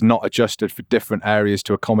difficulty is not adjusted for different areas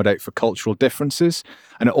to accommodate for cultural differences.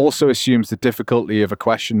 And it also assumes the difficulty of a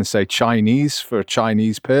question, say Chinese for a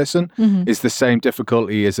Chinese person, is the same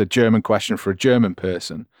difficulty as a German question for a German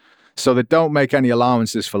person. So they don't make any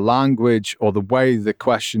allowances for language or the way the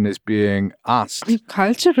question is being asked.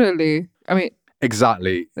 Culturally,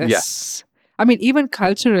 Exactly. Yes. That's, I mean, even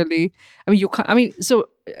culturally, I mean, you can't, I mean, so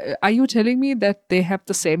are you telling me that they have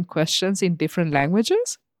the same questions in different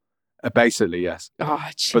languages? Basically, yes. Oh,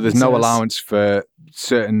 But there's no Jesus. allowance for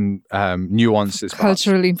certain nuances, perhaps.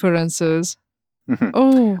 Cultural inferences. Mhm.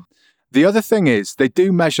 Oh, The other thing is they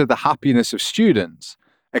do measure the happiness of students,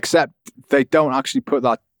 except they don't actually put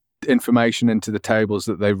that information into the tables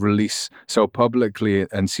that they release so publicly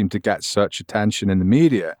and seem to get such attention in the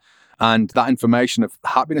media. And that information of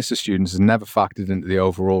happiness of students is never factored into the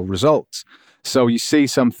overall results. So you see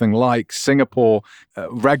something like Singapore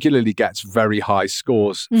regularly gets very high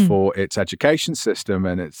scores for its education system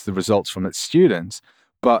and it's the results from its students.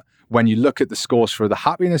 But when you look at the scores for the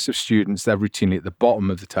happiness of students, they're routinely at the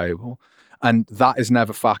bottom of the table. And that is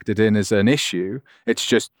never factored in as an issue. It's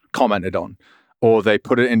just commented on, or they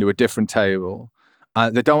put it into a different table.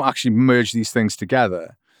 They don't actually merge these things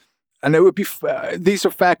together. And it would be, these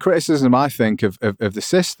are fair criticism, I think, of the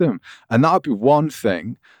system. And that would be one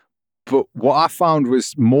thing. But what I found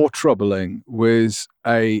was more troubling was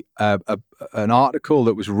an article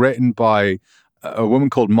that was written by a woman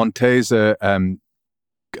called Montesa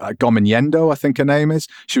Gomiñendo, I think her name is.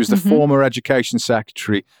 She was the former education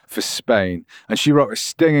secretary for Spain. And she wrote a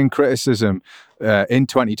stinging criticism in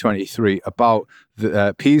 2023 about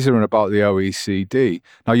the Pisa and about the OECD.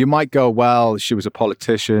 Now, you might go, well, she was a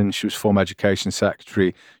politician. She was former education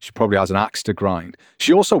secretary. She probably has an axe to grind.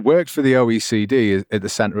 She also worked for the OECD at the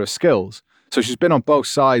Centre of Skills. So she's been on both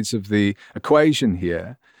sides of the equation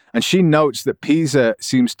here. And she notes that Pisa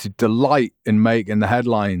seems to delight in making the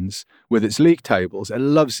headlines with its league tables. It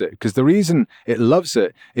loves it because the reason it loves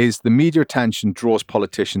it is the media attention draws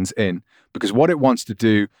politicians in because what it wants to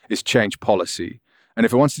do is change policy. And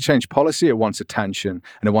if it wants to change policy, it wants attention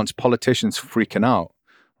and it wants politicians freaking out,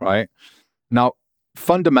 right? Now,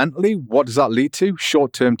 fundamentally, what does that lead to?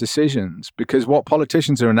 Short-term decisions, because what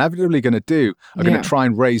politicians are inevitably going to do are going to try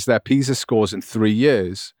and raise their Pisa scores in 3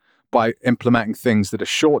 years by implementing things that are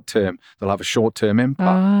short-term. They'll have a short-term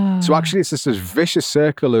impact. So actually, it's just this vicious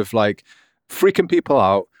circle of like freaking people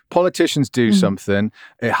out. Politicians do something.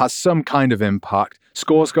 It has some kind of impact.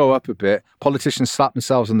 Scores go up a bit. Politicians slap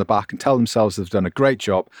themselves on the back and tell themselves they've done a great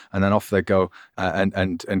job. And then off they go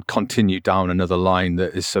and continue down another line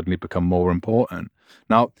that has suddenly become more important.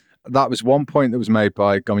 Now, that was one point that was made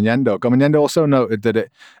by Gomiñendo. Gomiñendo also noted that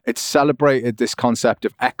it celebrated this concept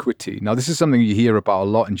of equity. Now, this is something you hear about a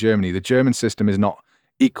lot in Germany. The German system is not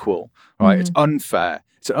equal, right? It's unfair.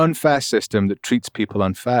 It's an unfair system that treats people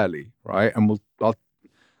unfairly, right? And I'll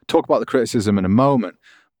talk about the criticism in a moment.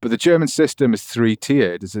 But the German system is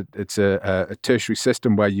three-tiered. It's a tertiary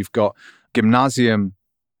system where you've got gymnasium,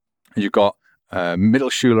 you've got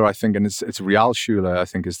Mittelschule, I think, and it's Realschule, I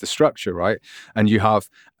think, is the structure, right? And you have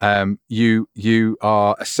you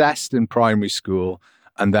are assessed in primary school,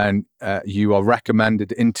 and then you are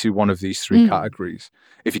recommended into one of these three categories.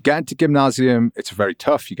 If you get into gymnasium, it's very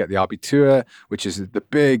tough. You get the Abitur, which is the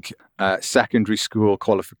big secondary school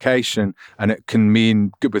qualification, and it can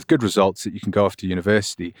mean with good results that you can go off to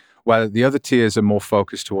university. Where the other tiers are more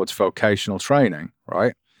focused towards vocational training,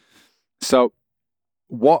 right? So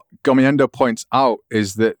what Gomiñendo points out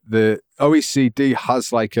is that the OECD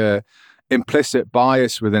has like a implicit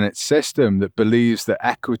bias within its system that believes that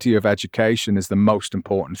equity of education is the most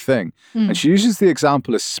important thing. And she uses the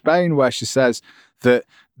example of Spain, where she says that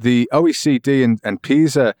the OECD and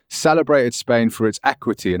Pisa celebrated Spain for its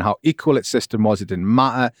equity and how equal its system was. It didn't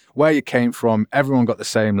matter where you came from. Everyone got the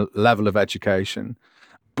same level of education.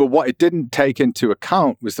 But what it didn't take into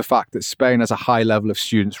account was the fact that Spain has a high level of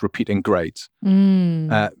students repeating grades,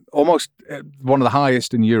 almost one of the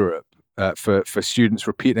highest in Europe for students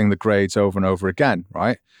repeating the grades over and over again,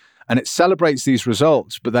 right? And it celebrates these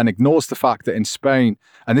results, but then ignores the fact that in Spain,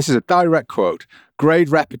 and this is a direct quote, grade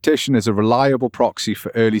repetition is a reliable proxy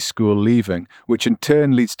for early school leaving, which in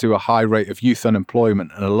turn leads to a high rate of youth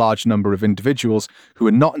unemployment and a large number of individuals who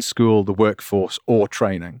are not in school, the workforce, or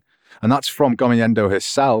training. And that's from Gomiñendo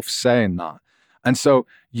herself saying that. And so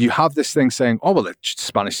you have this thing saying, oh, well, the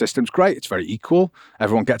Spanish system's great. It's very equal.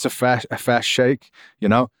 Everyone gets a fair shake, you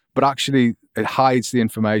know. But actually, it hides the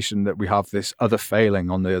information that we have this other failing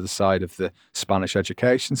on the other side of the Spanish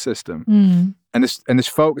education system. And this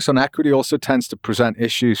focus on equity also tends to present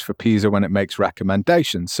issues for PISA when it makes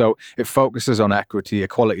recommendations. So it focuses on equity,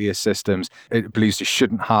 equality of systems. It believes you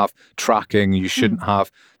shouldn't have tracking, you shouldn't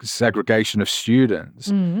have segregation of students.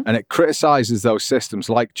 And it criticizes those systems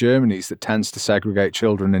like Germany's that tends to segregate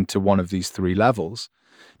children into one of these three levels.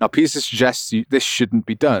 Now, PISA suggests this shouldn't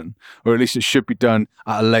be done, or at least it should be done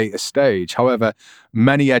at a later stage. However,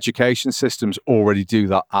 many education systems already do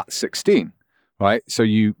that at 16. right? So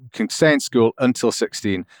you can stay in school until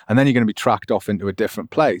 16, and then you're going to be tracked off into a different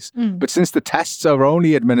place. But since the tests are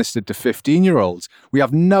only administered to 15-year-olds, we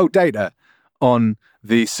have no data on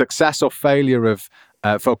the success or failure of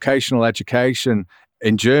vocational education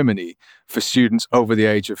in Germany for students over the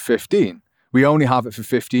age of 15. We only have it for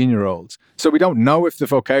 15-year-olds. So we don't know if the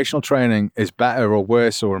vocational training is better or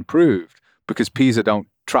worse or improved because PISA don't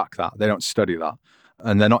track that. They don't study that.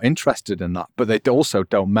 And they're not interested in that, but they also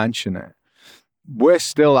don't mention it. Worse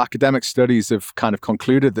still, academic studies have kind of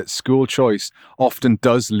concluded that school choice often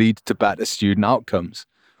does lead to better student outcomes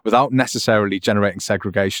without necessarily generating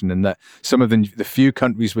segregation, and that some of the few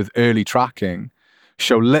countries with early tracking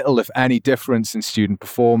show little, if any, difference in student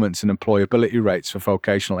performance and employability rates for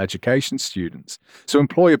vocational education students. So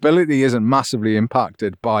employability isn't massively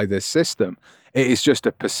impacted by this system. It is just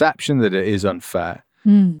a perception that it is unfair.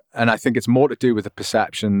 And I think it's more to do with the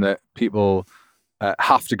perception that people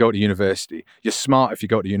have to go to university. You're smart if you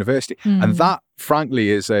go to university. And that, frankly,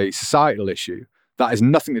 is a societal issue. That has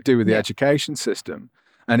nothing to do with the education system.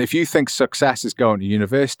 And if you think success is going to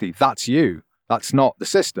university, that's you. That's not the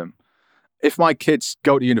system. If my kids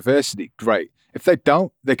go to university, great. If they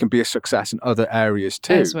don't, they can be a success in other areas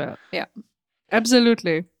too. As well. Yeah,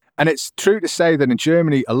 absolutely. And it's true to say that in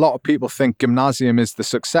Germany, a lot of people think gymnasium is the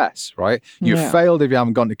success, right? You've failed if you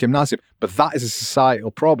haven't gone to gymnasium. But that is a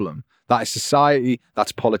societal problem. That is society,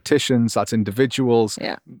 that's politicians, that's individuals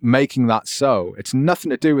making that so. It's nothing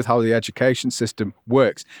to do with how the education system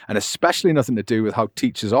works, and especially nothing to do with how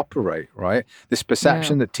teachers operate, right? This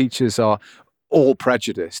perception that teachers are all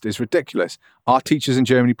prejudiced is ridiculous. Are teachers in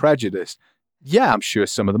Germany prejudiced? Yeah, I'm sure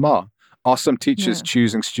some of them are. Are some teachers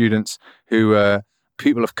choosing students who are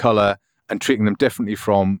people of color and treating them differently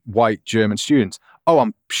from white German students? Oh,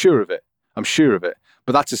 I'm sure of it. I'm sure of it.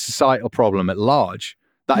 But that's a societal problem at large.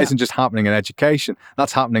 That isn't just happening in education.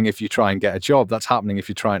 That's happening if you try and get a job. That's happening if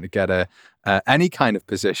you're trying to get any kind of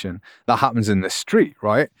position. That happens in the street,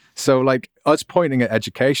 right? So like us pointing at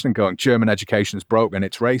education and going, German education is broken,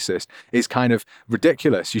 it's racist, is kind of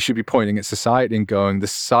ridiculous. You should be pointing at society and going, the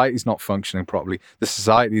society is not functioning properly. The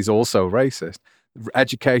society is also racist.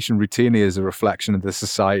 Education routinely is a reflection of the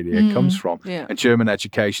society it comes from. And German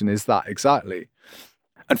education is that exactly.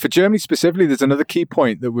 And for Germany specifically, there's another key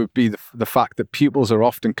point that would be the fact that pupils are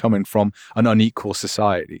often coming from an unequal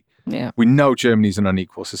society. We know Germany's an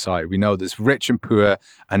unequal society. We know there's rich and poor,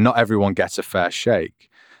 and not everyone gets a fair shake.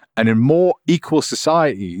 And in more equal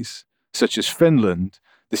societies, such as Finland,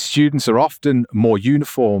 the students are often more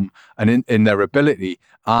uniform and in their ability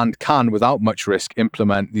and can, without much risk,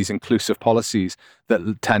 implement these inclusive policies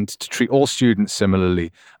that tend to treat all students similarly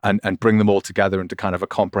and bring them all together into kind of a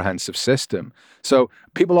comprehensive system. So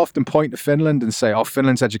people often point to Finland and say, oh,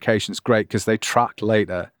 Finland's education is great because they track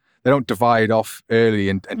later. They don't divide off early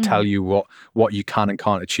and tell you what you can and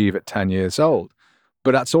can't achieve at 10 years old.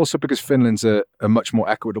 But that's also because Finland's a much more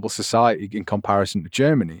equitable society in comparison to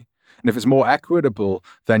Germany. And if it's more equitable,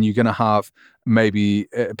 then you're going to have maybe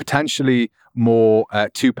potentially more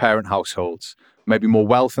two-parent households, maybe more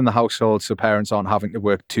wealth in the household so parents aren't having to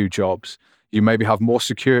work two jobs. You maybe have more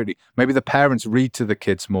security. Maybe the parents read to the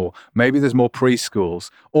kids more. Maybe there's more preschools.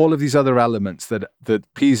 All of these other elements that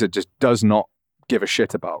PISA just does not give a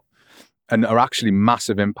shit about and are actually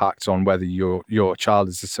massive impacts on whether your child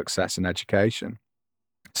is a success in education.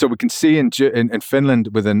 So we can see in Finland,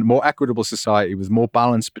 with a more equitable society, with more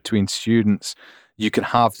balance between students, you can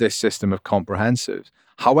have this system of comprehensives.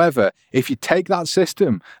 However, if you take that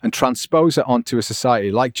system and transpose it onto a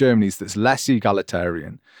society like Germany's that's less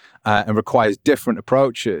egalitarian and requires different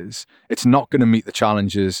approaches, it's not going to meet the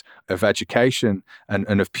challenges of education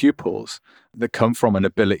and of pupils that come from an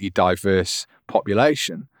ability diverse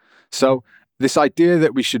population. So this idea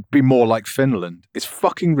that we should be more like Finland is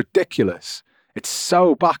fucking ridiculous. It's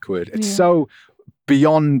so backward. It's so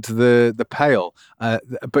beyond the pale.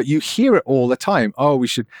 But you hear it all the time. Oh,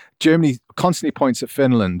 Germany constantly points at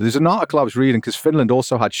Finland. There's an article I was reading because Finland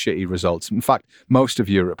also had shitty results. In fact, most of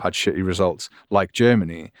Europe had shitty results like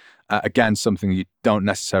Germany. Again, something you don't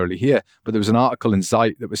necessarily hear. But there was an article in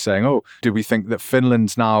Zeit that was saying, oh, do we think that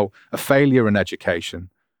Finland's now a failure in education?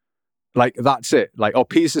 Like, that's it. Like, oh,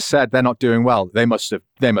 PISA said they're not doing well. They must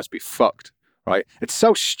be fucked. Right? It's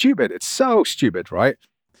so stupid. It's so stupid, right?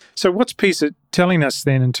 So what's PISA telling us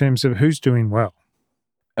then in terms of who's doing well?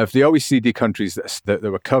 Of the OECD countries that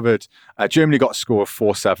were covered, Germany got a score of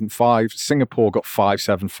 475, Singapore got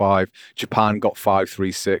 575, Japan got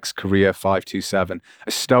 536, Korea 527,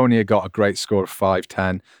 Estonia got a great score of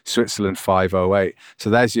 510, Switzerland 508.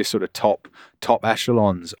 So there's your sort of top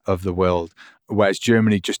echelons of the world. whereas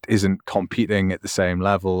Germany just isn't competing at the same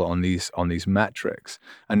level on these metrics.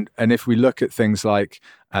 And if we look at things like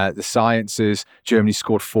the sciences, Germany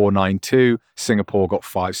scored 492, Singapore got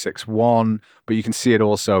 561, but you can see it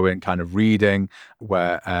also in kind of reading,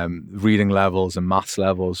 where reading levels and maths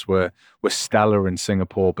levels were stellar in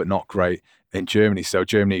Singapore, but not great in Germany. So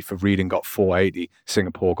Germany for reading got 480,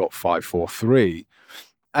 Singapore got 543.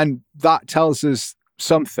 And that tells us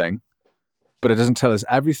something, but it doesn't tell us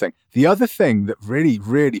everything. The other thing that really,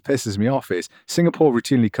 really pisses me off is Singapore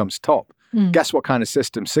routinely comes top. Guess what kind of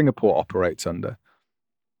system Singapore operates under?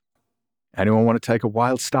 Anyone want to take a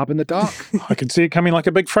wild stab in the dark? I can see it coming like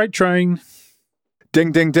a big freight train.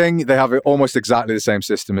 Ding, ding, ding. They have almost exactly the same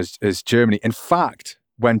system as Germany. In fact,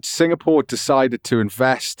 when Singapore decided to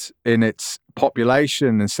invest in its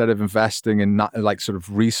population instead of investing in like sort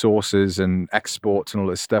of resources and exports and all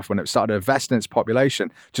this stuff, when it started to invest in its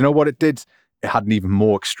population, do you know what it did? It had an even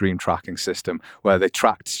more extreme tracking system where they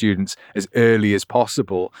tracked students as early as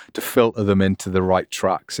possible to filter them into the right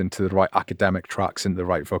tracks, into the right academic tracks, into the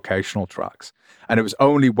right vocational tracks. And it was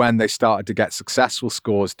only when they started to get successful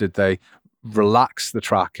scores did they relax the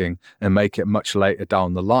tracking and make it much later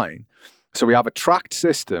down the line. So we have a tracked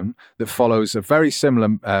system that follows a very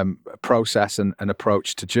similar process and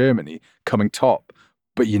approach to Germany coming top,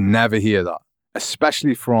 but you never hear that,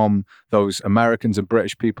 especially from those Americans and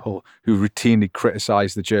British people who routinely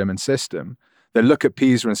criticize the German system. They look at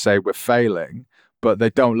Pisa and say we're failing, but they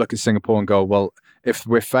don't look at Singapore and go, well, if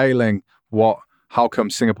we're failing, how come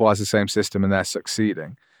Singapore has the same system and they're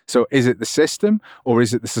succeeding? So is it the system or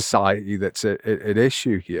is it the society that's at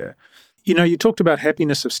issue here? You know, you talked about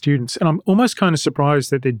happiness of students, and I'm almost kind of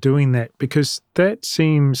surprised that they're doing that, because that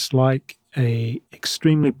seems like a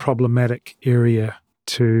extremely problematic area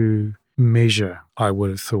to measure, I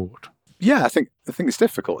would have thought. Yeah, I think it's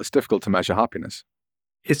difficult. It's difficult to measure happiness.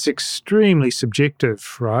 It's extremely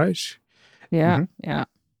subjective, right? Yeah, yeah.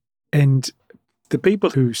 And the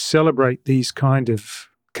people who celebrate these kind of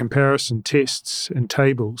comparison tests and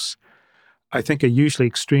tables, I think, are usually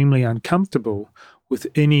extremely uncomfortable with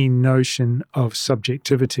any notion of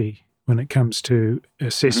subjectivity when it comes to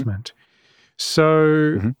assessment.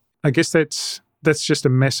 So I guess that's just a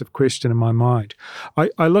massive question in my mind.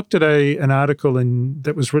 I looked at an article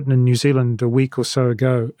that was written in New Zealand a week or so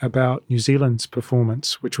ago about New Zealand's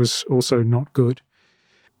performance, which was also not good.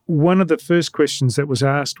 One of the first questions that was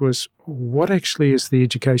asked was, what actually is the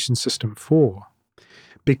education system for?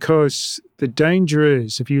 Because the danger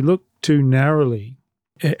is, if you look too narrowly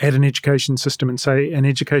at an education system and say an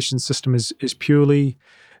education system is purely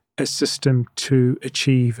a system to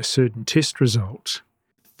achieve a certain test result,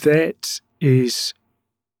 that is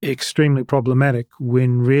extremely problematic,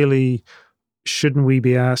 when really shouldn't we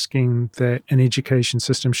be asking that an education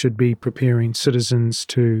system should be preparing citizens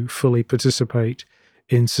to fully participate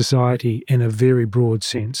in society in a very broad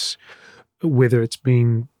sense, whether it's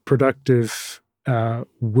being productive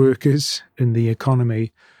workers in the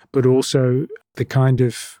economy, but also the kind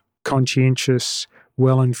of conscientious,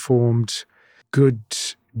 well-informed, good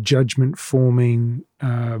judgment-forming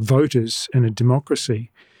voters in a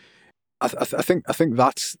democracy. I think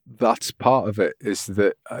that's part of it, is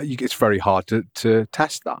that it's very hard to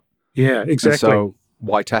test that. Yeah, exactly. And so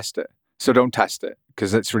why test it? So don't test it,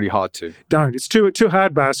 because it's really hard to. Don't. It's too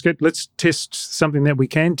hard basket. Let's test something that we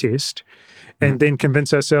can test, and then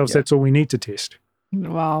convince ourselves that's all we need to test.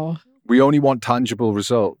 Wow. We only want tangible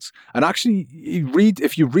results. And actually,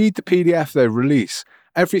 if you read the PDF they release,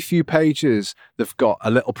 every few pages, they've got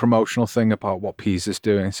a little promotional thing about what PISA's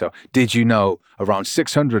doing. So, did you know around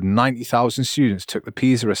 690,000 students took the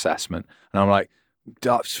PISA assessment? And I'm like,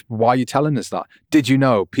 why are you telling us that? Did you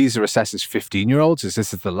know PISA assesses 15-year-olds? This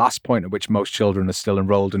is the last point at which most children are still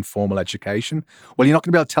enrolled in formal education. Well, you're not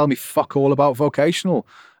going to be able to tell me fuck all about vocational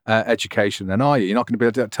education, then, are you? You're not going to be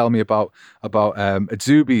able to tell me about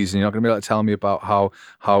Azubis, and you're not going to be able to tell me about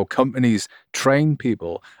how companies train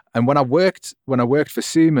people. And when I worked for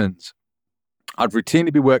Siemens, I'd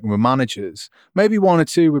routinely be working with managers. Maybe one or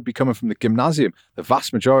two would be coming from the gymnasium. The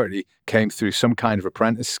vast majority came through some kind of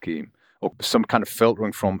apprentice scheme or some kind of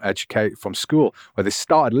filtering from school, where they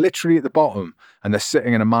started literally at the bottom and they're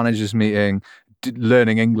sitting in a manager's meeting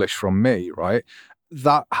learning English from me, right?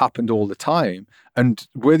 That happened all the time. And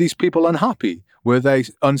were these people unhappy? Were they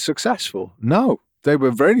unsuccessful? No, they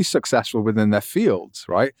were very successful within their fields,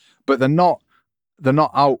 right? But they're not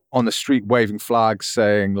out on the street waving flags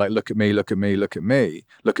saying, like, look at me, look at me, look at me,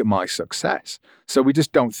 look at my success. So we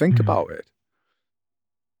just don't think about it.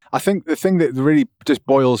 I think the thing that really just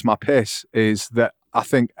boils my piss is that I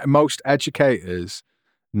think most educators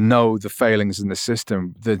know the failings in the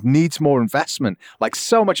system that needs more investment. Like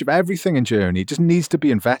so much of everything in Germany just needs to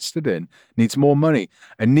be invested in, needs more money,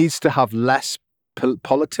 and needs to have less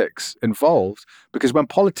politics involved, because when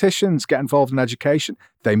politicians get involved in education,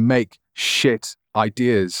 they make shit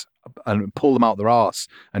ideas and pull them out their arse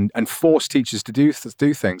and force teachers to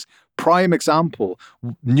do things. Prime example,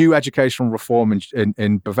 new educational reform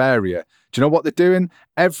in Bavaria. Do you know what they're doing?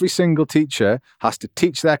 Every single teacher has to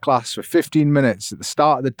teach their class for 15 minutes at the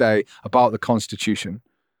start of the day about the Constitution.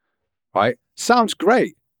 Right? Sounds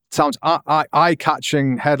great. Sounds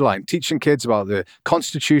eye-catching headline, teaching kids about the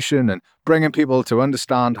Constitution and bringing people to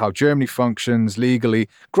understand how Germany functions legally.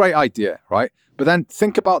 Great idea, right? But then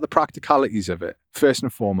think about the practicalities of it, first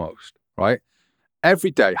and foremost, right?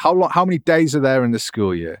 Every day, how many days are there in the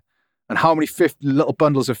school year? And how many little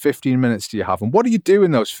bundles of 15 minutes do you have? And what do you do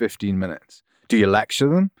in those 15 minutes? Do you lecture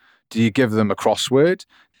them? Do you give them a crossword?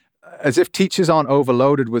 As if teachers aren't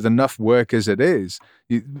overloaded with enough work as it is.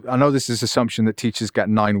 I know this is assumption that teachers get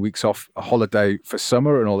 9 weeks off a holiday for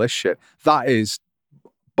summer and all this shit. That is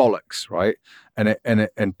bollocks, right? And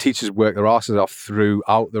teachers work their asses off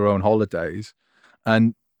throughout their own holidays.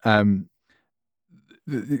 And so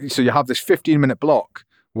you have this 15-minute block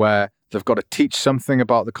where they've got to teach something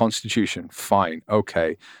about the Constitution. Fine,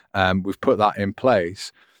 okay. We've put that in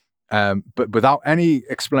place. But without any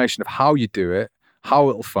explanation of how you do it, how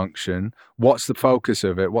it'll function, what's the focus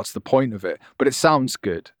of it, what's the point of it. But it sounds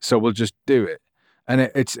good, so we'll just do it. And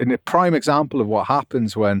it's a prime example of what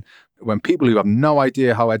happens when people who have no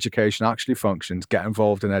idea how education actually functions get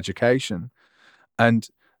involved in education. And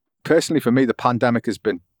personally, for me, the pandemic has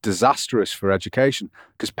been disastrous for education,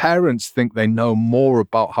 because parents think they know more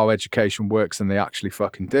about how education works than they actually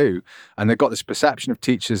fucking do. And they've got this perception of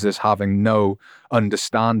teachers as having no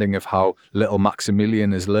understanding of how little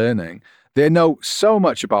Maximilian is learning. They know so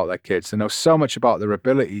much about their kids. They know so much about their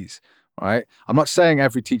abilities, right? I'm not saying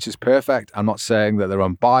every teacher's perfect. I'm not saying that they're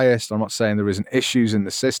unbiased. I'm not saying there isn't issues in the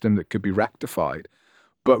system that could be rectified.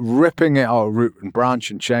 But ripping it out root and branch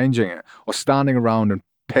and changing it, or standing around and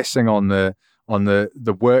pissing on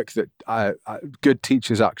the work that good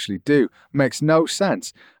teachers actually do, makes no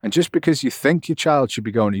sense. And just because you think your child should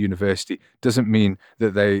be going to university doesn't mean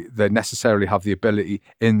that they necessarily have the ability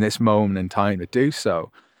in this moment in time to do so.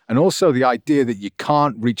 And also the idea that you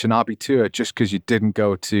can't reach an Abitur just because you didn't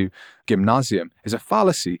go to gymnasium is a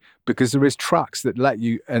fallacy, because there is tracks that let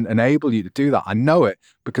you and enable you to do that. I know it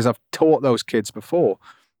because I've taught those kids before.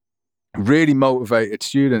 Really motivated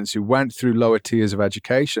students who went through lower tiers of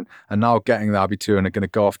education and now getting the Abitur and are going to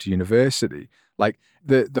go off to university. Like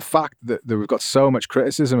the fact that we've got so much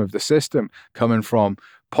criticism of the system coming from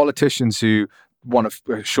politicians who want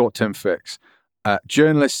a short-term fix,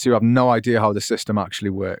 journalists who have no idea how the system actually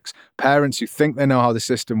works, parents who think they know how the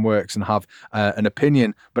system works and have an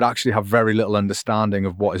opinion, but actually have very little understanding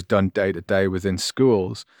of what is done day to day within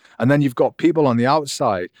schools. And then you've got people on the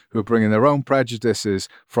outside who are bringing their own prejudices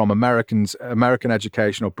from American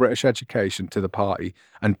education or British education to the party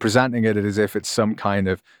and presenting it as if it's some kind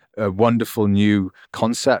of a wonderful new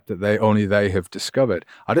concept that they have discovered.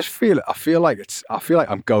 I feel like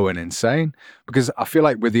I'm going insane, because I feel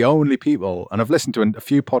like we're the only people, and I've listened to a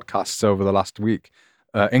few podcasts over the last week,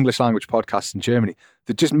 English language podcasts in Germany,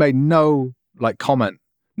 that just made no comment,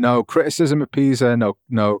 no criticism of Pisa,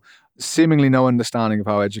 no seemingly no understanding of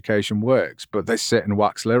how education works, but they sit and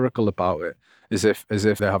wax lyrical about it as if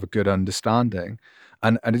they have a good understanding,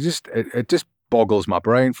 and it just boggles my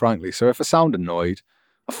brain, frankly. So if I sound annoyed,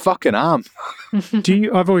 I fucking am.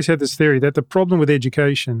 I've always had this theory that the problem with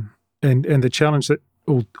education and the challenge that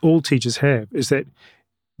all teachers have is that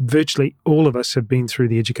virtually all of us have been through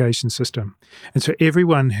the education system. And so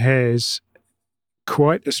everyone has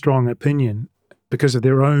quite a strong opinion because of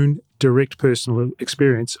their own direct personal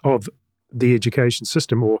experience of the education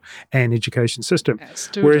system or an education system.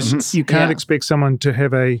 Whereas you can't expect someone to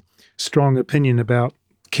have a strong opinion about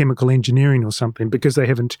chemical engineering or something because they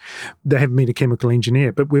haven't been a chemical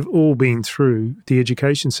engineer. But we've all been through the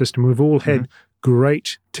education system. We've all had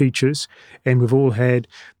great teachers and we've all had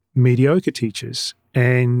mediocre teachers.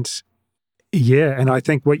 And I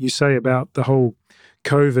think what you say about the whole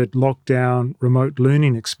COVID lockdown remote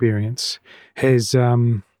learning experience has,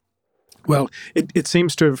 it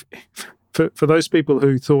seems to have, for those people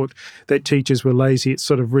who thought that teachers were lazy, it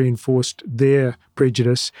sort of reinforced their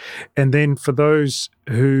prejudice. And then for those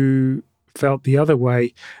who felt the other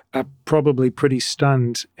way are probably pretty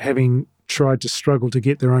stunned, having tried to struggle to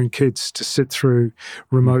get their own kids to sit through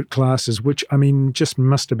remote classes, which, I mean, just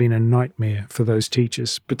must have been a nightmare for those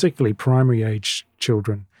teachers, particularly primary age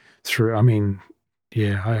children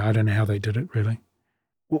I don't know how they did it, really.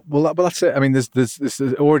 Well, that's it. I mean, there's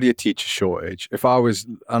already a teacher shortage. If I was,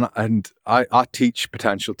 I teach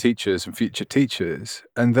potential teachers and future teachers,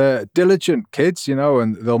 and they're diligent kids,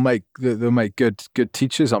 and they'll make good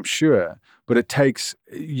teachers, I'm sure. But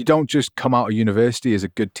you don't just come out of university as a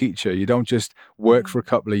good teacher. You don't just work for a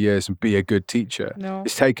couple of years and be a good teacher. No.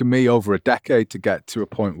 It's taken me over a decade to get to a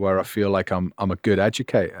point where I feel like I'm a good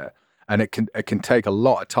educator, and it can take a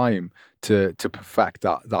lot of time to perfect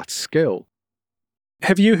that skill.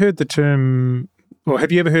 Have you heard the term, or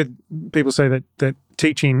have you ever heard people say that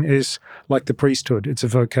teaching is like the priesthood? It's a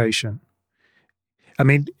vocation. I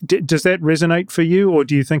mean, does that resonate for you, or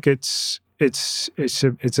do you think it's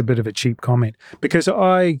a bit of a cheap comment? Because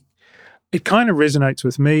it kind of resonates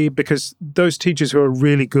with me, because those teachers who are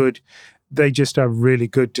really good, they just are really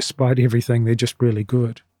good despite everything. They're just really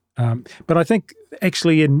good. But I think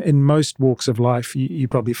actually in most walks of life, you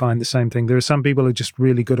probably find the same thing. There are some people who are just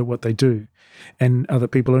really good at what they do, and other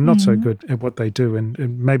people are not so good at what they do.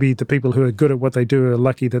 And maybe the people who are good at what they do are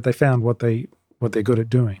lucky that they found what they're good at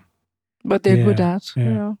doing. What they're good at.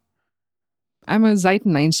 Yeah. I'm a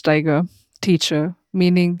Seiteneinsteiger teacher,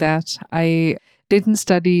 meaning that I didn't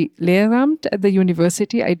study Lehramt at the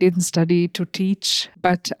university. I didn't study to teach,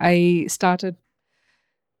 but I started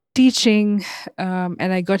teaching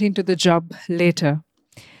and I got into the job later.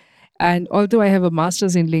 And although I have a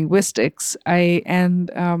master's in linguistics, I've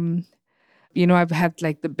had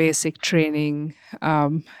like the basic training,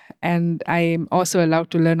 and I'm also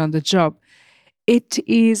allowed to learn on the job. It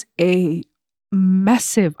is a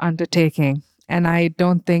massive undertaking. And I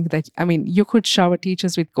don't think that, you could shower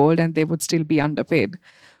teachers with gold and they would still be underpaid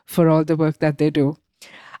for all the work that they do.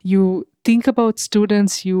 You think about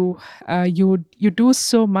students, you do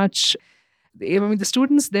so much. The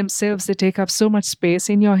students themselves, they take up so much space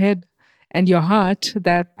in your head and your heart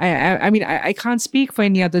that I can't speak for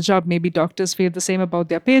any other job. Maybe doctors feel the same about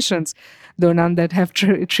their patients, though none that have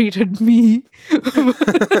treated me.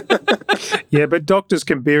 Yeah, but doctors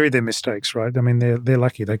can bury their mistakes, right? I mean, they're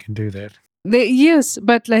lucky they can do that. Yes,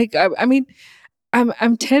 but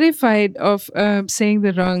I'm terrified of saying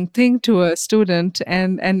the wrong thing to a student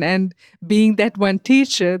and being that one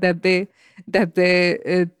teacher that they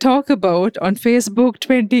talk about on Facebook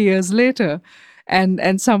 20 years later,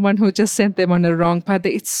 and someone who just sent them on a wrong path.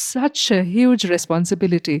 It's such a huge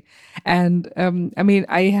responsibility, and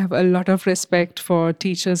I have a lot of respect for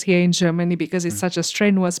teachers here in Germany because it's such a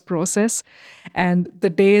strenuous process, and the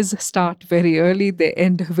days start very early, they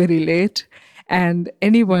end very late. And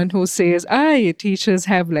anyone who says, teachers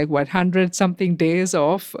have like 100 something days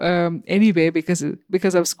off anyway because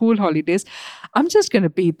of school holidays, I'm just going to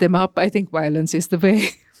beat them up. I think violence is the way.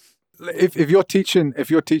 If you're teaching,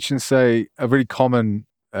 say, a really common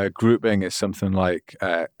grouping is something like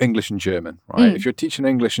English and German, right? If you're teaching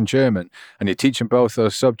English and German and you're teaching both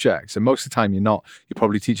those subjects, and most of the time you're not, you're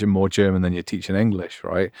probably teaching more German than you're teaching English,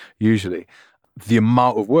 right? Usually, the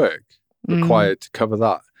amount of work required to cover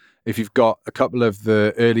that. If you've got a couple of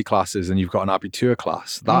the early classes and you've got an Abitur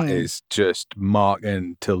class, that is just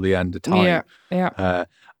marking till the end of time. Yeah.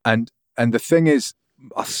 And the thing is,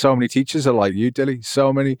 so many teachers are like you, Dilly.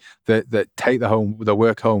 So many that take their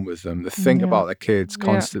work home with them. They think about their kids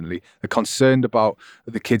constantly. They're concerned about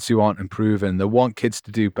the kids who aren't improving. They want kids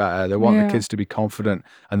to do better. They want the kids to be confident,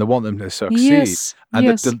 and they want them to succeed. Yes. And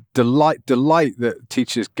the delight that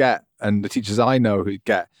teachers get, and the teachers I know who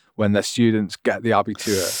get when their students get the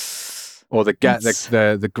Abitur, or they get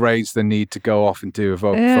the grades they need to go off and do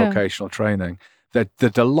vocational training. The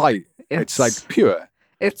delight, it's like pure.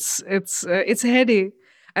 It's heady.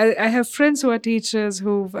 I have friends who are teachers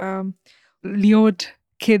who've lured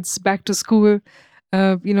kids back to school.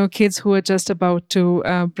 Kids who are just about to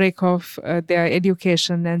break off their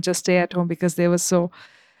education and just stay at home because they were so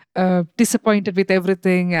disappointed with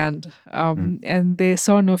everything, and they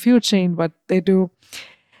saw no future in what they do.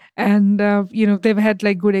 And they've had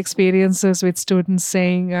like good experiences with students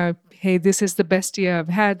saying, "Hey, this is the best year I've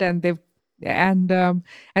had," and then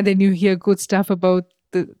you hear good stuff about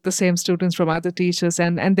the same students from other teachers,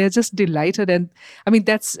 and they're just delighted. And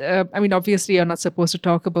that's obviously you're not supposed to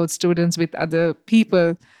talk about students with other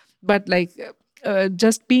people, but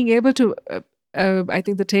just being able to I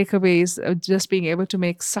think the takeaway is just being able to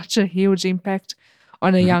make such a huge impact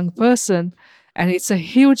on a young person. And it's a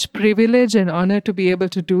huge privilege and honor to be able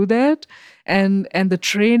to do that, and the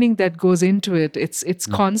training that goes into it. It's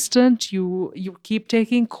constant. You keep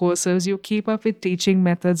taking courses. You keep up with teaching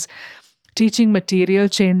methods, teaching material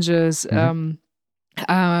changes. And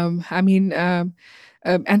the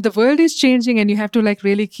world is changing, and you have to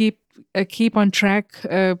really keep on track.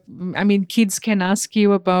 Kids can ask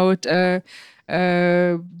you about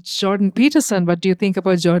Jordan Peterson, what do you think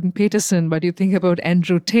about Jordan Peterson? What do you think about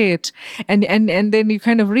Andrew Tate? And then you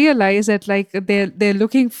kind of realize that like they're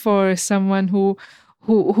looking for someone who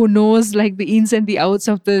knows like the ins and the outs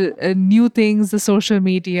of the new things, the social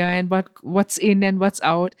media, and what's in and what's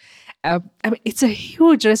out. I mean, it's a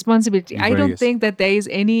huge responsibility. It I really don't is. think that there is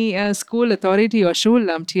any school authority or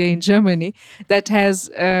Schulamt here in Germany that has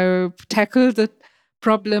tackled the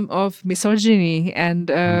problem of misogyny and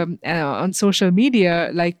on social media,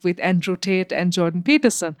 like with Andrew Tate and Jordan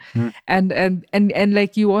Peterson, and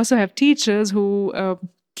like you also have teachers who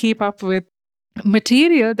keep up with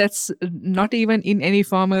material that's not even in any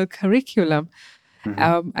formal curriculum.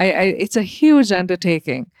 It's a huge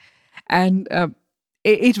undertaking, and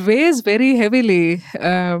it weighs very heavily,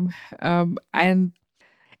 and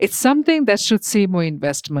it's something that should see more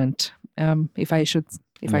investment. If I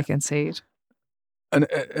can say it.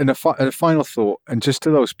 And a final thought, and just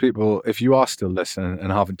to those people, if you are still listening and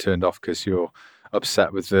haven't turned off because you're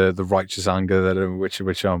upset with the righteous anger which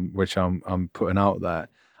I'm putting out there,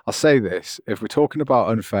 I'll say this: if we're talking about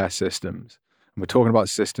unfair systems and we're talking about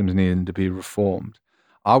systems needing to be reformed,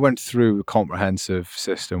 I went through a comprehensive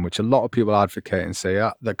system, which a lot of people advocate and say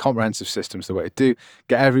the comprehensive system's the way to do.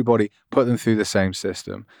 Get everybody, put them through the same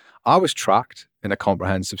system. I was tracked in a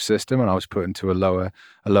comprehensive system, and I was put into a lower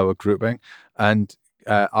grouping, and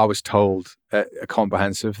I was told a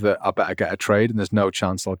comprehensive that I better get a trade and there's no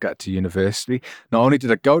chance I'll get to university. Not only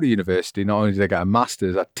did I go to university, not only did I get a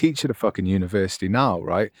master's, I teach at a fucking university now,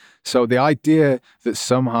 right? So the idea that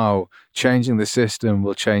somehow changing the system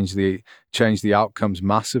will change the outcomes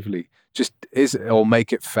massively just is, or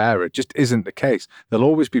make it fairer, just isn't the case. There'll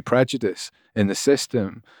always be prejudice in the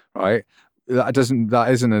system, right? That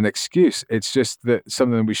isn't an excuse. It's just that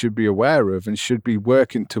something we should be aware of and should be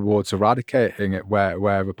working towards eradicating it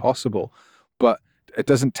wherever possible. But it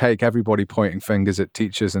doesn't take everybody pointing fingers at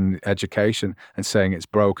teachers and education and saying it's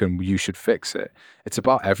broken, you should fix it. It's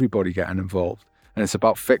about everybody getting involved, and it's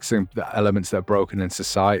about fixing the elements that are broken in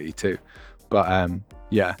society too. But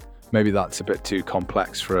yeah, maybe that's a bit too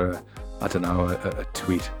complex for a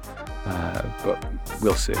tweet. But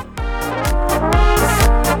we'll see.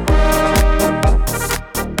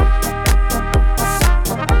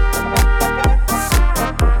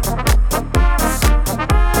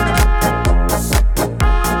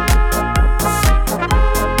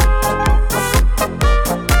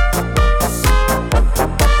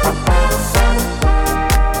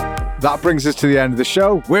 That brings us to the end of the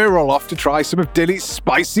show. We're all off to try some of Dilly's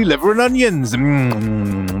spicy liver and onions.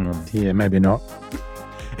 Yeah, maybe not.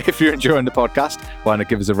 If you're enjoying the podcast, why not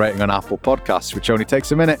give us a rating on Apple Podcasts, which only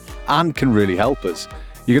takes a minute and can really help us.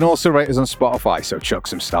 You can also rate us on Spotify, so chuck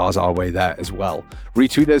some stars our way there as well.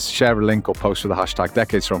 Retweet us, share a link, or post with the hashtag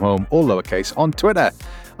 #DecadesFromHome, all lowercase, on Twitter.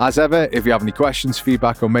 As ever, if you have any questions,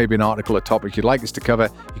 feedback, or maybe an article or topic you'd like us to cover,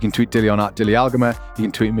 you can tweet Dilly on @DillyAlgamer. You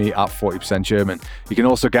can tweet me at 40% German. You can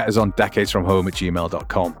also get us on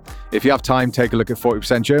decadesfromhome@gmail.com. If you have time, take a look at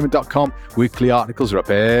 40percentgerman.com. Weekly articles are up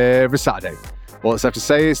every Saturday. All that's left to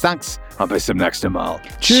say is thanks, and bis zum nächsten Mal.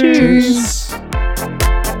 Cheers.